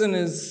this prison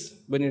is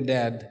when you're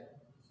dead.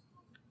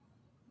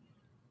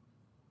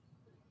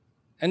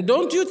 And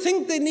don't you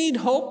think they need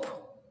hope?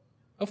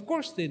 Of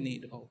course they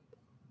need hope.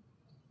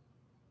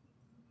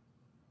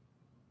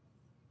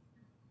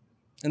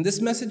 And this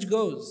message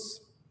goes.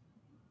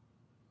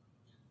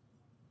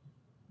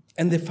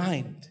 And they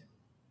find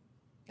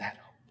that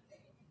hope.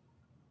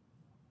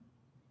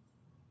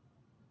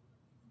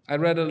 I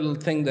read a little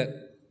thing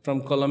that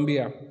from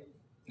Colombia.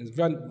 It's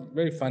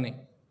very funny.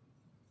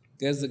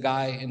 There's a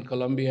guy in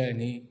Colombia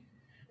and he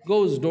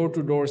goes door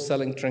to door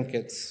selling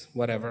trinkets,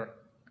 whatever.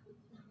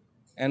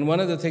 And one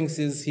of the things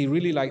is he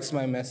really likes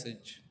my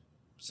message.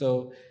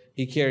 So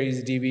he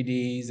carries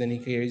DVDs and he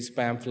carries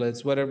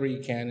pamphlets, whatever he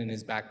can in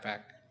his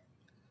backpack.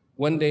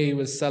 One day he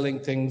was selling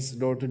things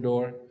door to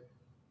door,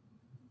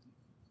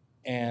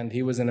 and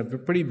he was in a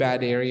pretty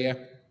bad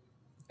area,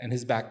 and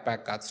his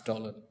backpack got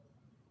stolen.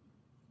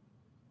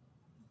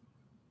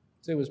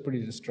 So he was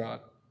pretty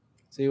distraught.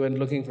 So he went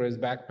looking for his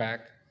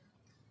backpack.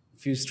 A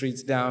few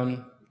streets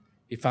down,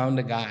 he found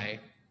a guy.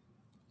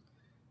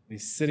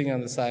 He's sitting on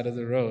the side of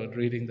the road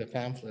reading the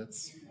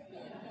pamphlets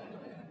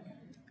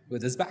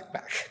with his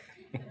backpack.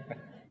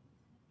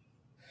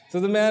 So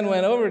the man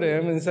went over to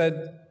him and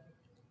said,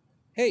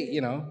 hey,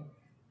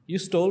 you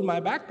stole my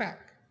backpack.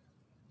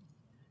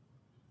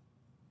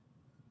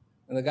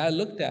 And the guy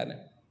looked at him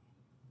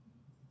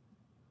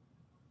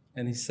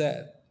and he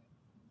said,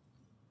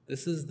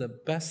 this is the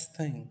best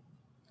thing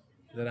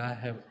that I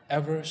have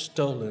ever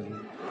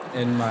stolen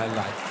in my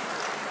life.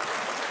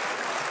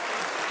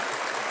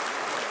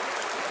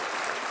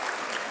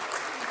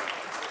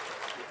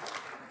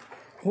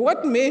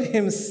 What made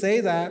him say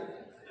that?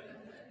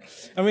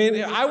 I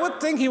mean, I would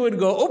think he would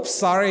go, oops,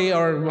 sorry,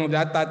 or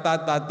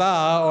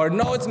or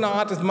no, it's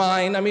not, it's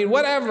mine. I mean,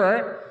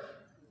 whatever.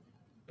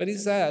 But he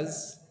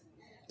says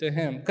to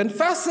him,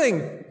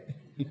 confessing,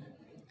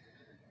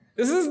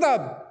 this is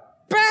the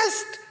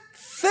best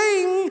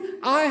thing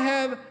I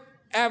have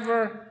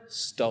ever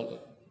stolen.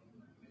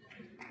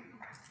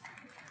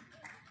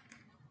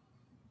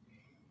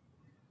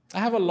 I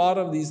have a lot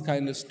of these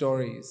kind of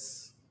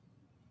stories.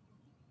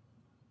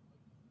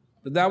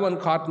 But that one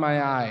caught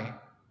my eye.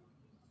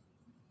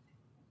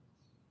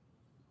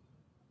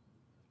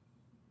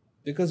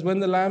 Because when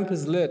the lamp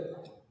is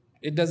lit,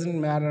 it doesn't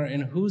matter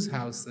in whose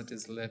house it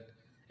is lit,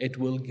 it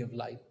will give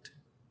light.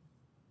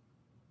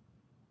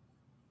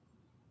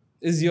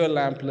 Is your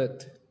lamp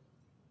lit?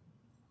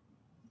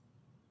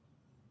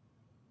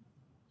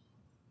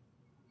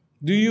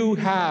 Do you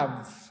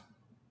have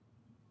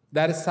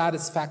that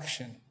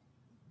satisfaction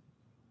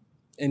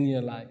in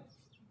your life?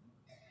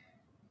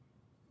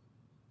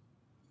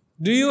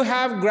 Do you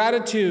have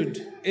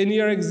gratitude in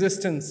your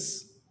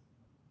existence?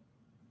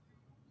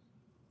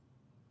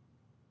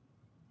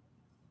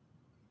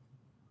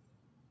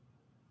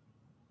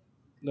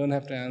 Don't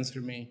have to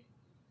answer me.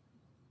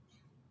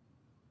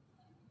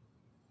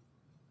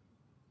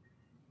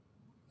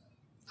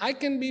 I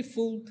can be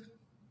fooled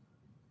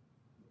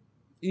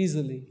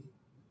easily.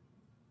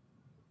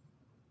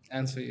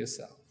 Answer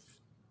yourself.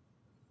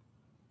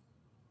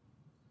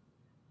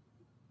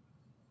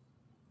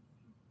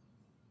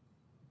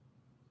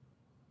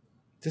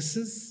 This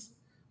is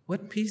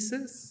what peace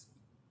is.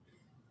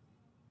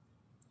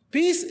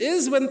 Peace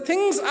is when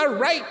things are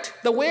right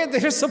the way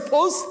they're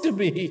supposed to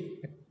be.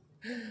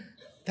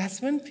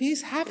 That's when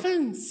peace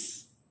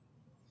happens.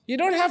 You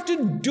don't have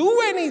to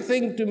do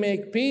anything to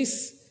make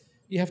peace.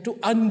 You have to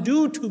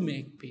undo to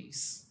make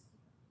peace.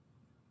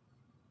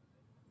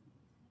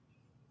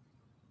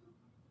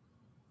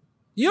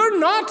 You're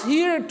not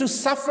here to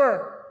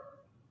suffer.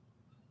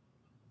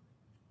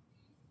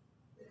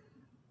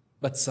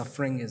 But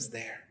suffering is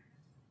there.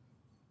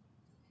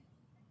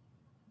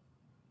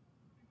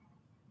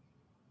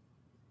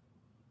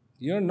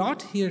 You're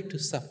not here to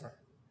suffer,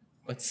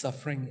 but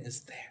suffering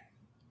is there.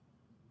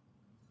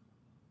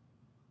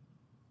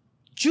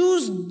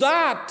 Choose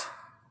that.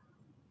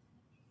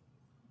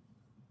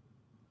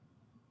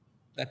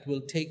 That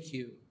will take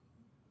you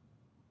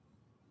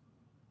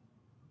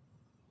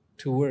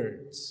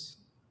towards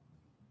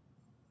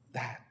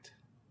that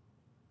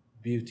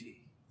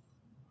beauty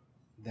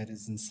that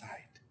is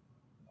inside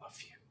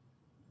of you.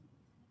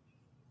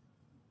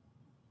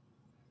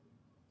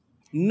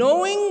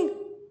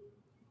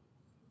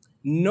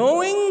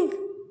 Knowing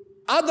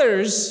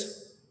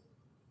others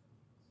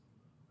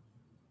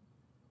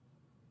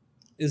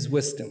is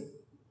wisdom.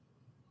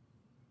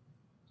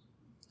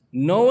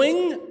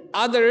 Knowing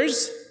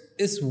others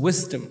is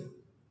wisdom.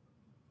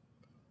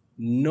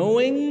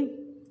 Knowing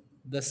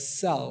the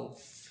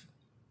self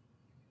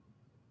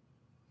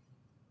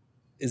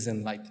is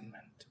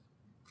enlightenment.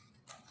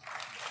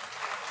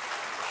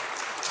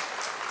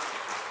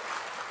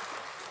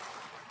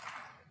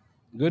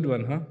 Good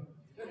one, huh?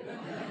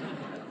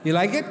 You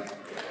like it?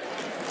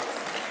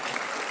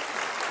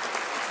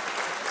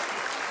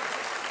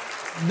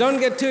 Don't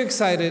get too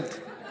excited.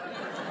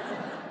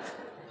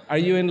 Are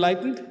you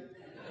enlightened?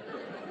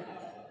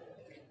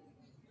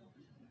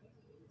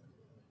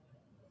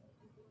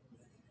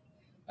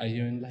 Are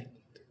you enlightened?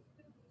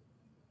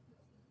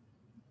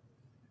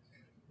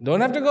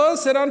 Don't have to go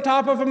sit on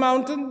top of a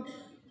mountain.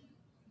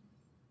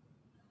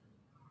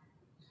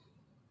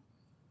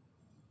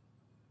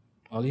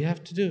 All you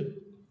have to do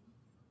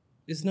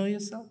is know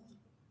yourself.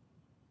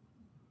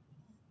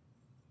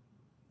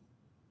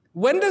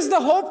 When does the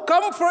hope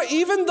come for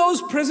even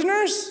those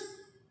prisoners?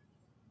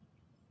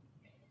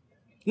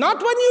 Not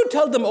when you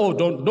tell them, oh,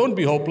 don't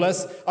be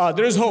hopeless.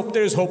 There is hope,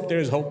 there is hope, there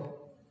is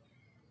hope.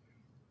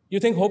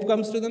 You think hope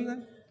comes to them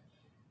then?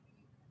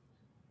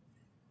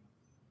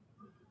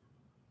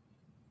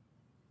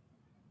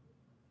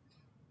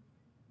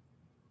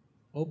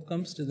 Hope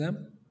comes to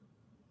them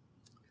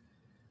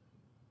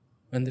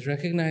when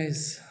they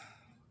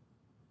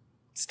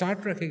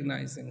start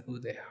recognizing who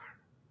they are.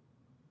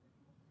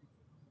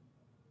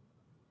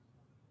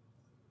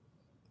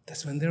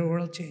 That's when their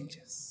world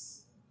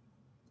changes.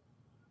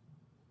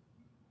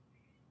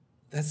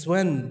 That's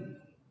when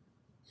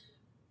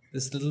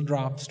this little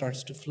drop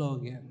starts to flow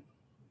again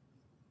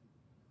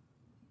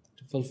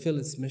to fulfill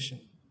its mission.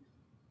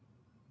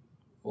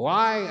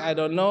 Why? I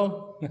don't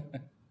know.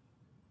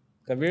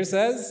 Kabir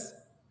says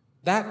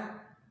that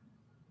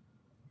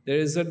there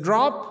is a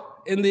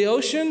drop in the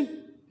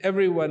ocean,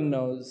 everyone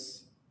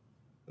knows,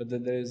 but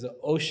that there is an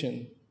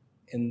ocean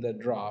in the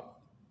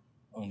drop,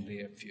 only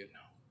a few know.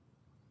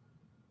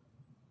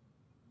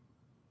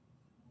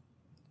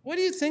 What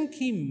do you think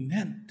he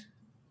meant?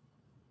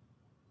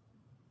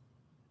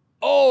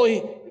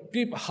 Oh,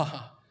 people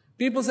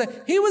say,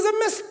 he was a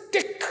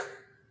mystic.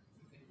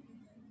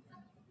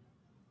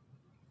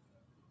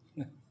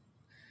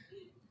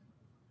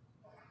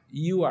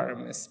 You are a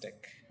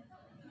mystic.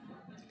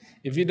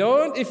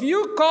 If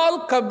you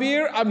call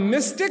Kabir a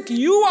mystic,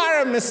 you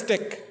are a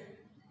mystic.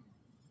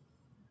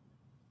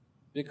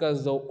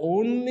 Because the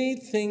only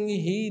thing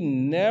he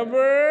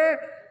never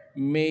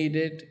made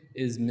it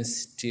is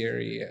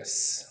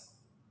mysterious.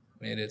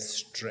 Made it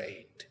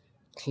straight,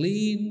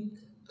 clean,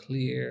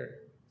 clear,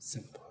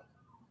 simple.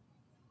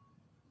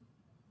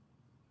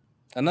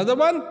 Another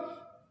one.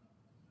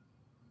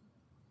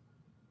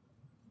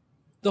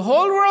 The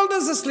whole world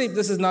is asleep.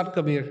 This is not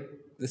Kabir.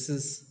 This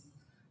is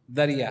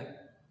Darya.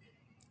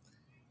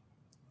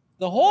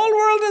 The whole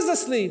world is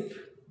asleep.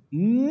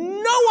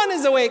 No one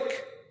is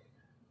awake.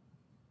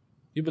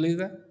 You believe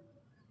that?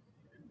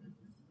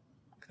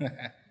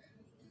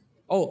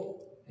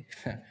 Oh,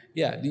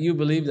 yeah, do you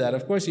believe that?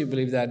 Of course you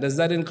believe that. Does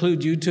that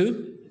include you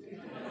too?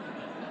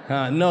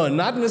 No,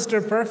 not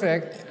Mr.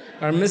 Perfect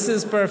or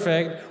Mrs.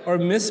 Perfect or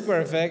Miss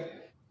Perfect.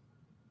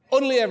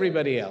 Only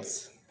everybody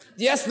else.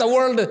 Yes, the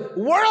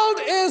world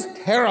is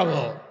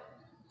terrible.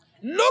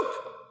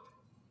 Look.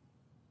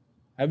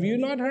 Have you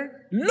not heard?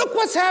 Look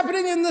what's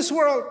happening in this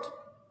world.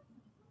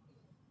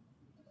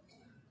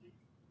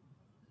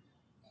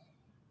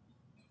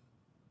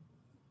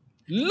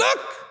 Look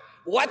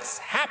what's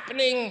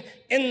happening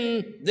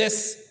in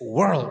this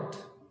world.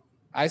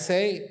 I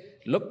say,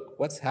 look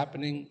what's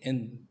happening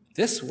in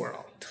this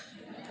world.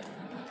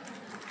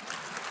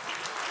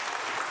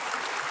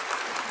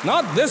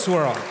 Not this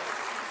world.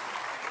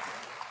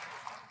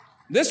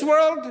 This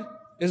world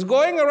is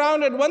going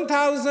around at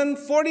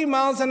 1,040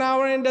 miles an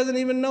hour and doesn't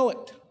even know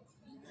it.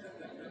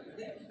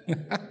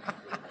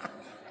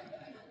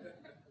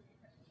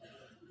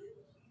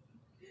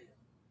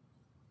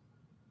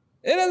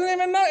 It doesn't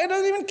even know, it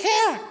doesn't even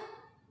care.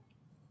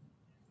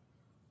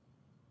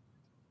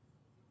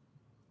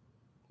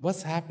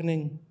 What's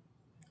happening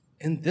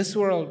in this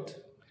world?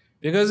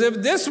 Because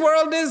if this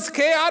world is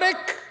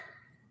chaotic,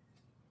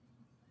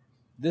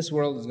 this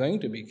world is going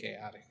to be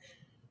chaotic.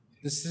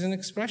 This is an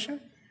expression.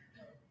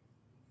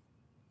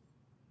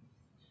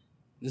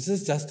 This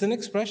is just an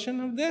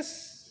expression of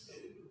this.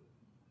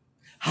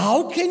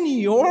 How can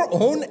your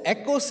own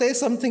echo say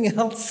something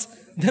else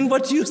than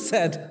what you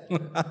said?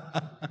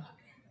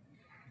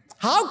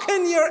 How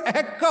can your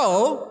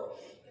echo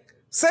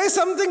say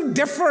something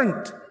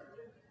different?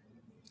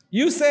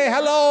 You say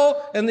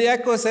hello, and the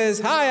echo says,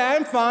 hi,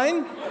 I'm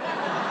fine.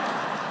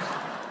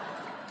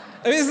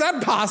 Is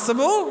that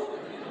possible?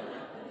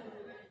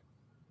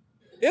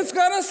 It's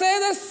going to say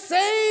the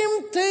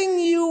same thing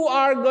you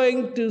are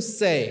going to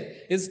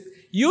say.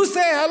 You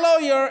say hello,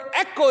 your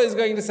echo is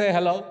going to say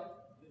hello.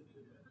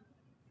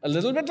 A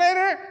little bit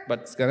later,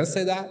 but it's going to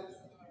say that.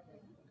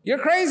 You're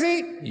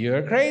crazy.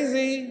 You're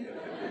crazy.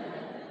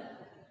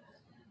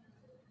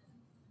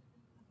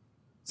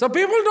 So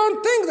people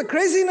don't think the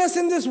craziness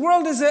in this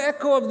world is an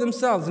echo of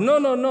themselves. No,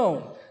 no,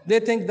 no.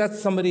 They think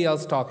that's somebody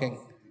else talking.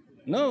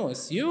 No,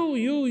 it's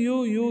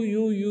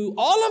you,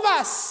 all of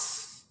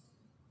us.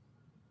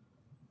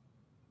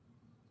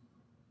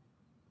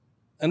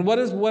 And what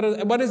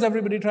is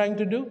everybody trying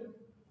to do?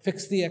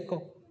 Fix the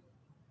echo.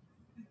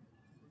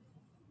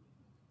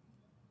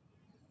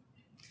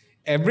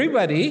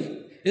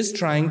 Everybody is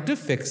trying to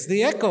fix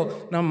the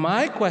echo. Now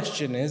my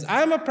question is,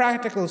 I'm a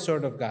practical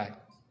sort of guy.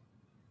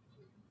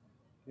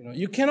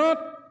 You cannot.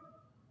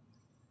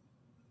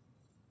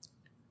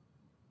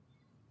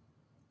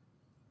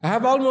 I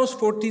have almost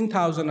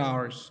 14,000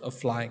 hours of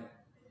flying.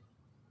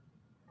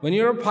 When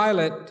you're a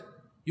pilot,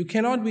 you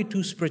cannot be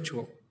too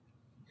spiritual.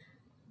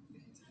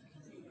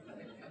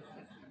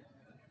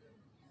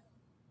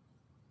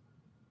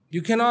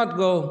 You cannot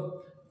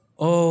go,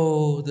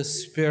 oh, the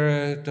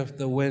spirit of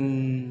the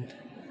wind,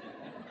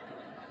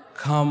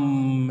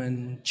 come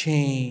and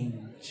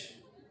change.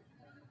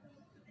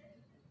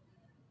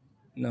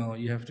 No,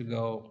 you have to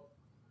go,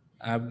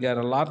 I've got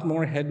a lot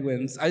more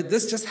headwinds.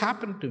 This just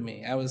happened to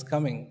me. I was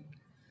coming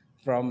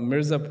from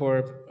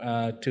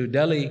Mirzapur to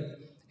Delhi,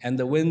 and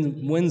the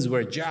winds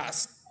were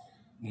just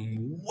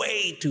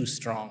way too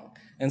strong.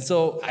 And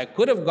so I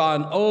could have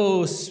gone,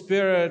 oh,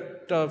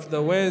 spirit of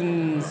the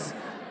winds,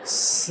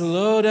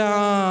 slow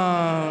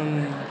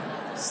down,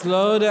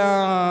 slow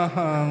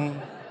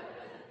down.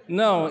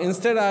 No,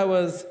 instead I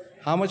was,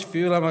 how much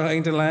fuel am I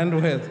going to land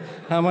with?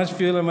 How much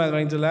fuel am I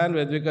going to land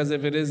with? Because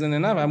if it isn't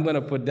enough, I'm going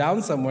to put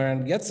down somewhere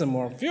and get some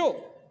more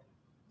fuel.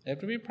 You have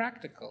to be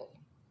practical.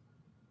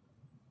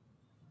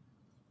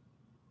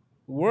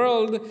 The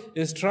world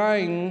is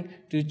trying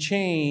to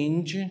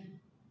change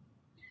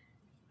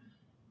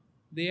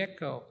the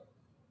echo.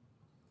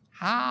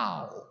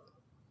 How?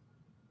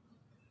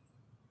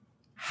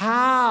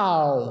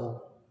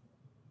 How?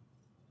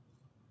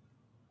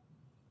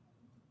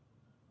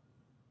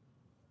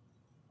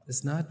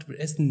 It's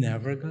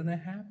never going to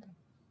happen.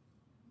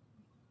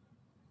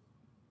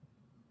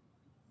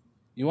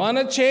 You want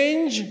to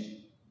change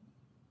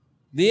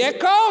the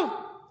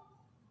echo?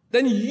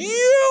 Then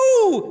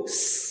you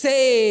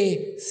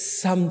say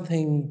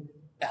something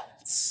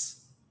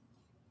else.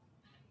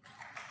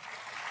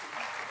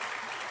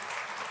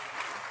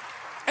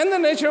 And the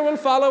nature will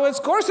follow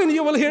its course and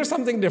you will hear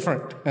something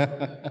different.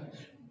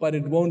 But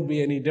it won't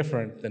be any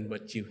different than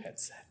what you had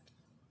said.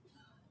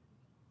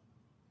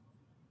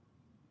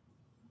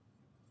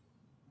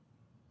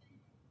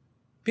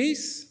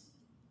 Peace,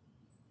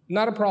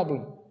 not a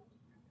problem.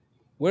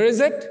 Where is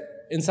it?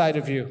 Inside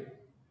of you.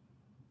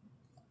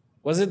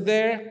 Was it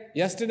there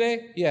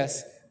yesterday?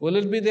 Yes. Will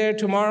it be there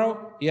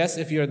tomorrow? Yes,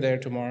 if you're there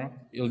tomorrow.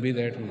 You'll be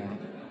there tomorrow.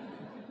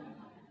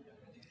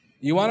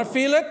 You want to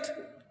feel it?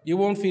 You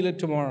won't feel it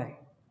tomorrow.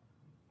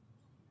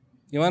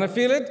 You want to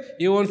feel it?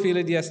 You won't feel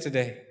it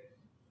yesterday.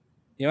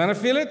 You want to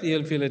feel it?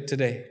 You'll feel it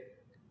today.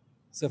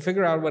 So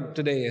figure out what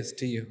today is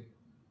to you.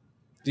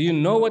 Do you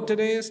know what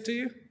today is to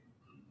you?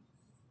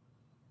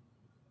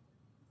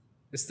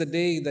 It's the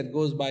day that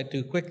goes by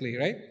too quickly,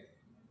 right?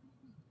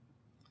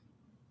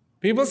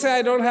 People say,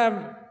 I don't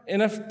have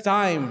enough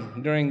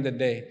time during the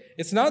day.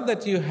 It's not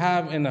that you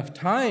have enough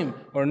time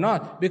or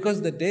not,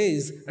 because the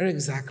days are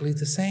exactly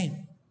the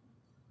same.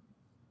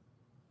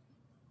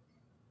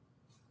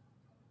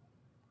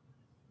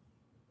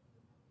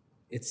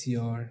 It's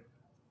your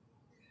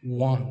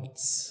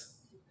wants,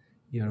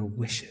 your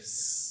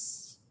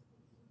wishes.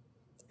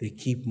 They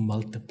keep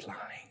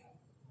multiplying.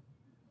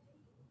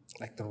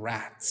 Like the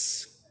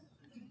rats.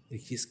 They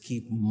just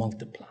keep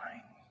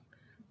multiplying,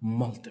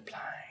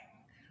 multiplying,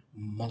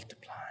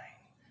 multiplying,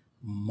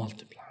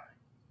 multiplying.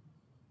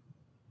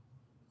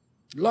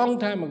 Long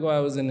time ago, I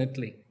was in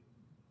Italy.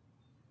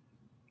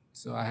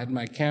 So I had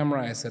my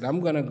camera. I said, I'm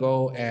going to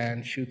go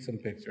and shoot some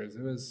pictures.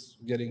 It was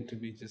getting to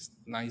be just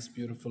nice,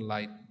 beautiful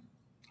light.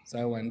 So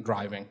I went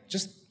driving.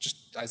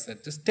 I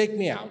said, just take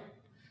me out.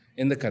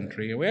 in the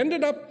country. We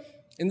ended up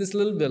in this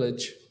little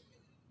village.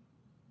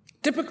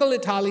 Typical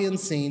Italian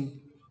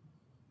scene.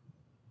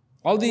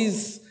 All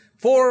these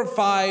 4 or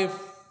 5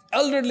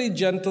 elderly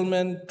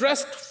gentlemen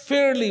dressed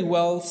fairly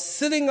well,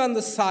 sitting on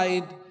the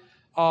side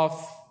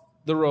of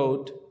the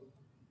road,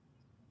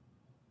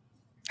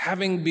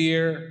 having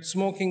beer,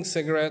 smoking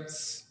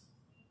cigarettes.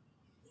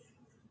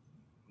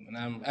 And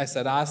I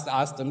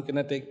asked them, can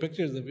I take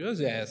pictures of yours?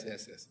 Yes.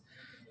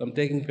 So I'm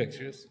taking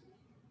pictures.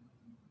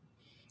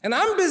 And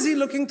I'm busy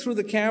looking through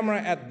the camera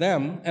at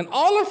them, and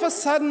all of a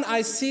sudden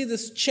I see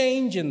this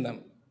change in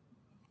them.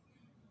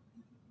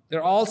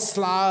 They're all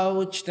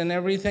slouched and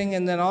everything,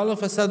 and then all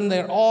of a sudden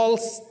they're all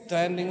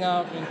standing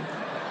up.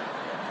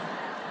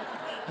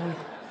 And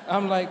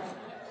I'm like,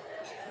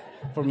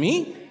 for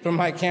me? For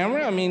my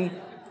camera? I mean,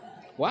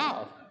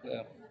 wow.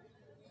 Yeah.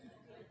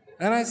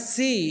 And I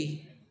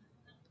see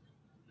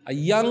a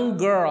young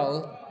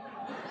girl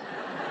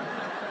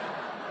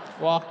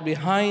walk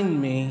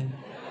behind me.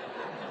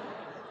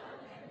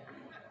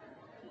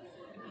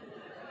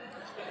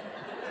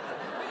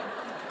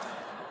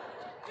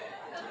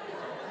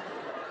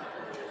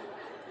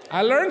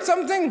 I learned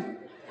something.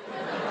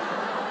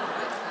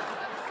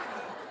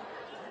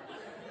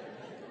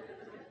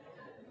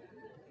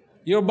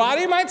 Your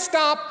body might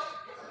stop,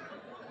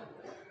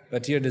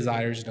 but your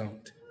desires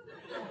don't.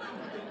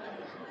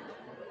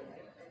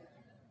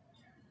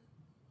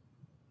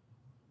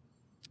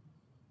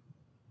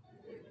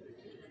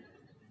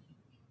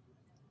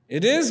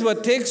 It is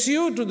what takes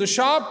you to the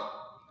shop.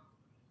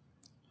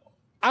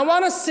 I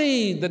want to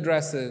see the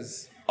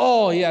dresses.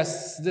 Oh,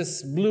 yes,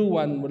 this blue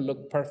one would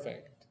look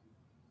perfect.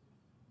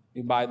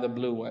 You buy the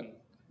blue one.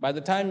 By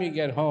the time you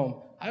get home,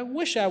 I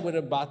wish I would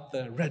have bought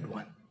the red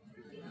one.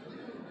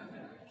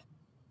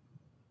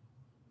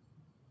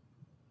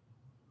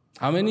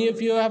 How many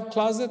of you have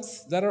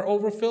closets that are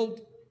overfilled?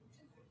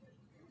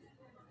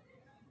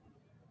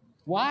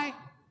 Why?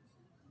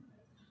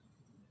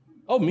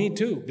 Oh, me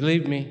too,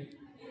 believe me.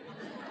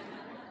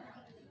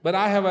 But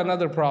I have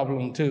another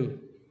problem too.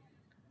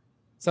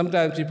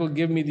 Sometimes people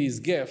give me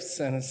these gifts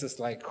and it's just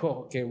like,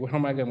 oh, okay, where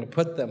am I going to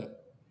put them?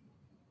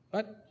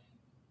 But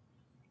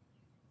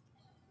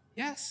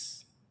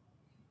yes.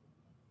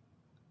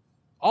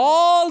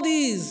 All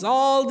these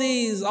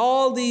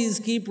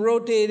keep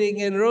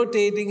rotating and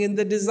rotating, and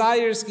the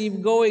desires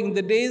keep going.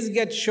 The days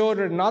get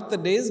shorter. Not the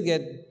days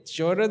get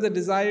shorter, the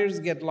desires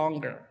get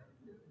longer.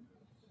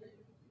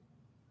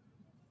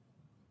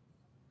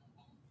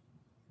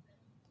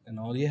 And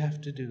all you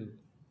have to do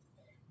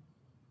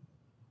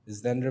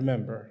is then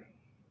remember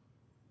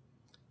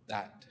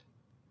that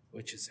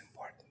which is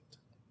important.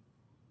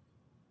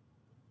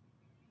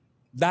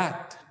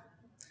 That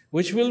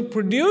which will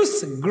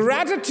produce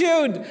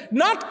gratitude,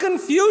 not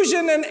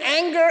confusion and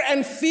anger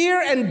and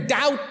fear and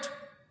doubt,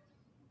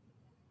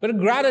 but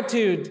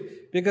gratitude,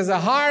 because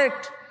a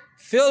heart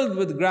filled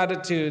with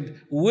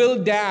gratitude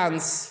will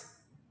dance.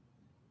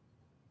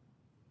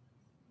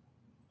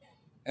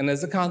 And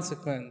as a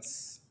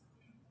consequence,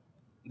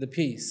 the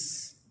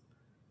peace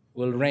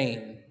will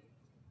reign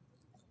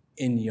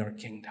in your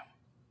kingdom.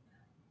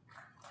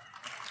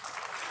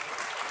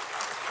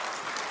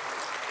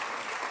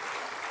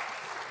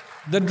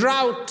 The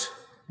drought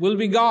will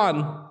be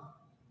gone,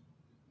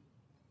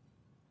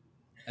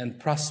 and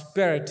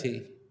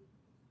prosperity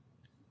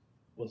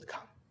will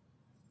come.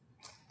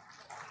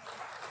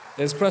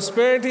 There's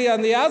prosperity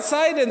on the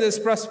outside and there's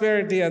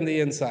prosperity on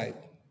the inside.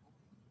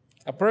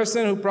 A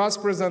person who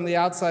prospers on the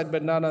outside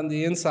but not on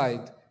the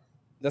inside,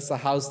 that's a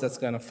house that's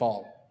going to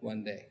fall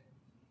one day.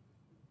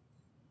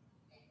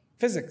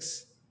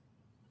 Physics.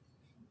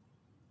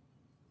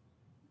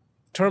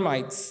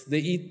 Termites, they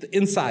eat the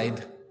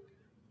inside.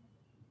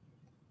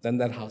 Then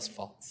that house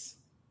falls.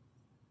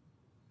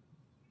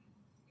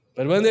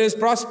 But when there is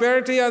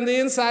prosperity on the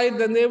inside,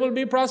 then there will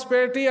be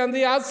prosperity on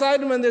the outside.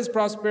 And when there's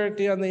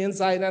prosperity on the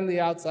inside and the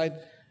outside,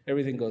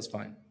 everything goes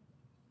fine.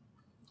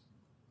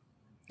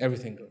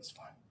 Everything goes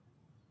fine.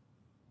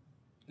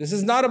 This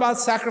is not about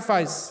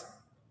sacrifice.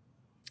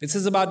 This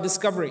is about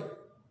discovery.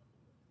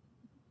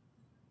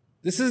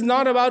 This is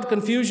not about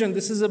confusion.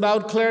 This is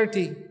about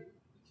clarity.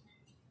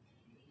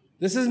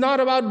 This is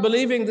not about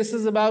believing. This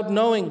is about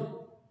knowing.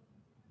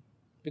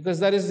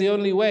 Because that is the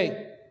only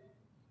way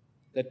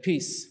that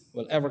peace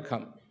will ever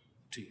come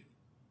to you.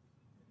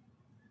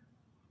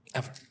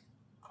 Ever.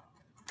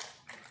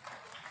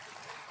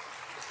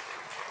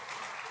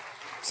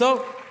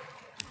 So,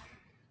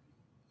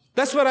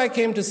 that's what I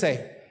came to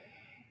say.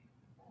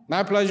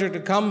 My pleasure to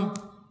come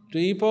to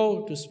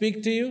Ipoh to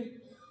speak to you.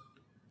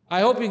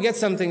 I hope you get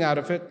something out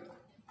of it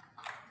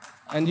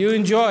and you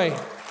enjoy.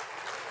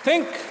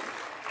 Think.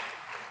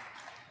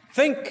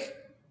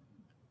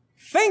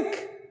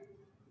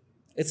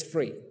 It's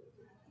free.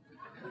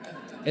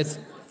 It's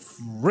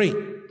free.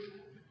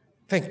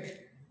 Think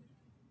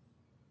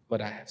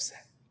what I have said.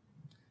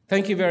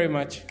 Thank you very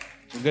much.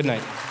 Good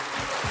night.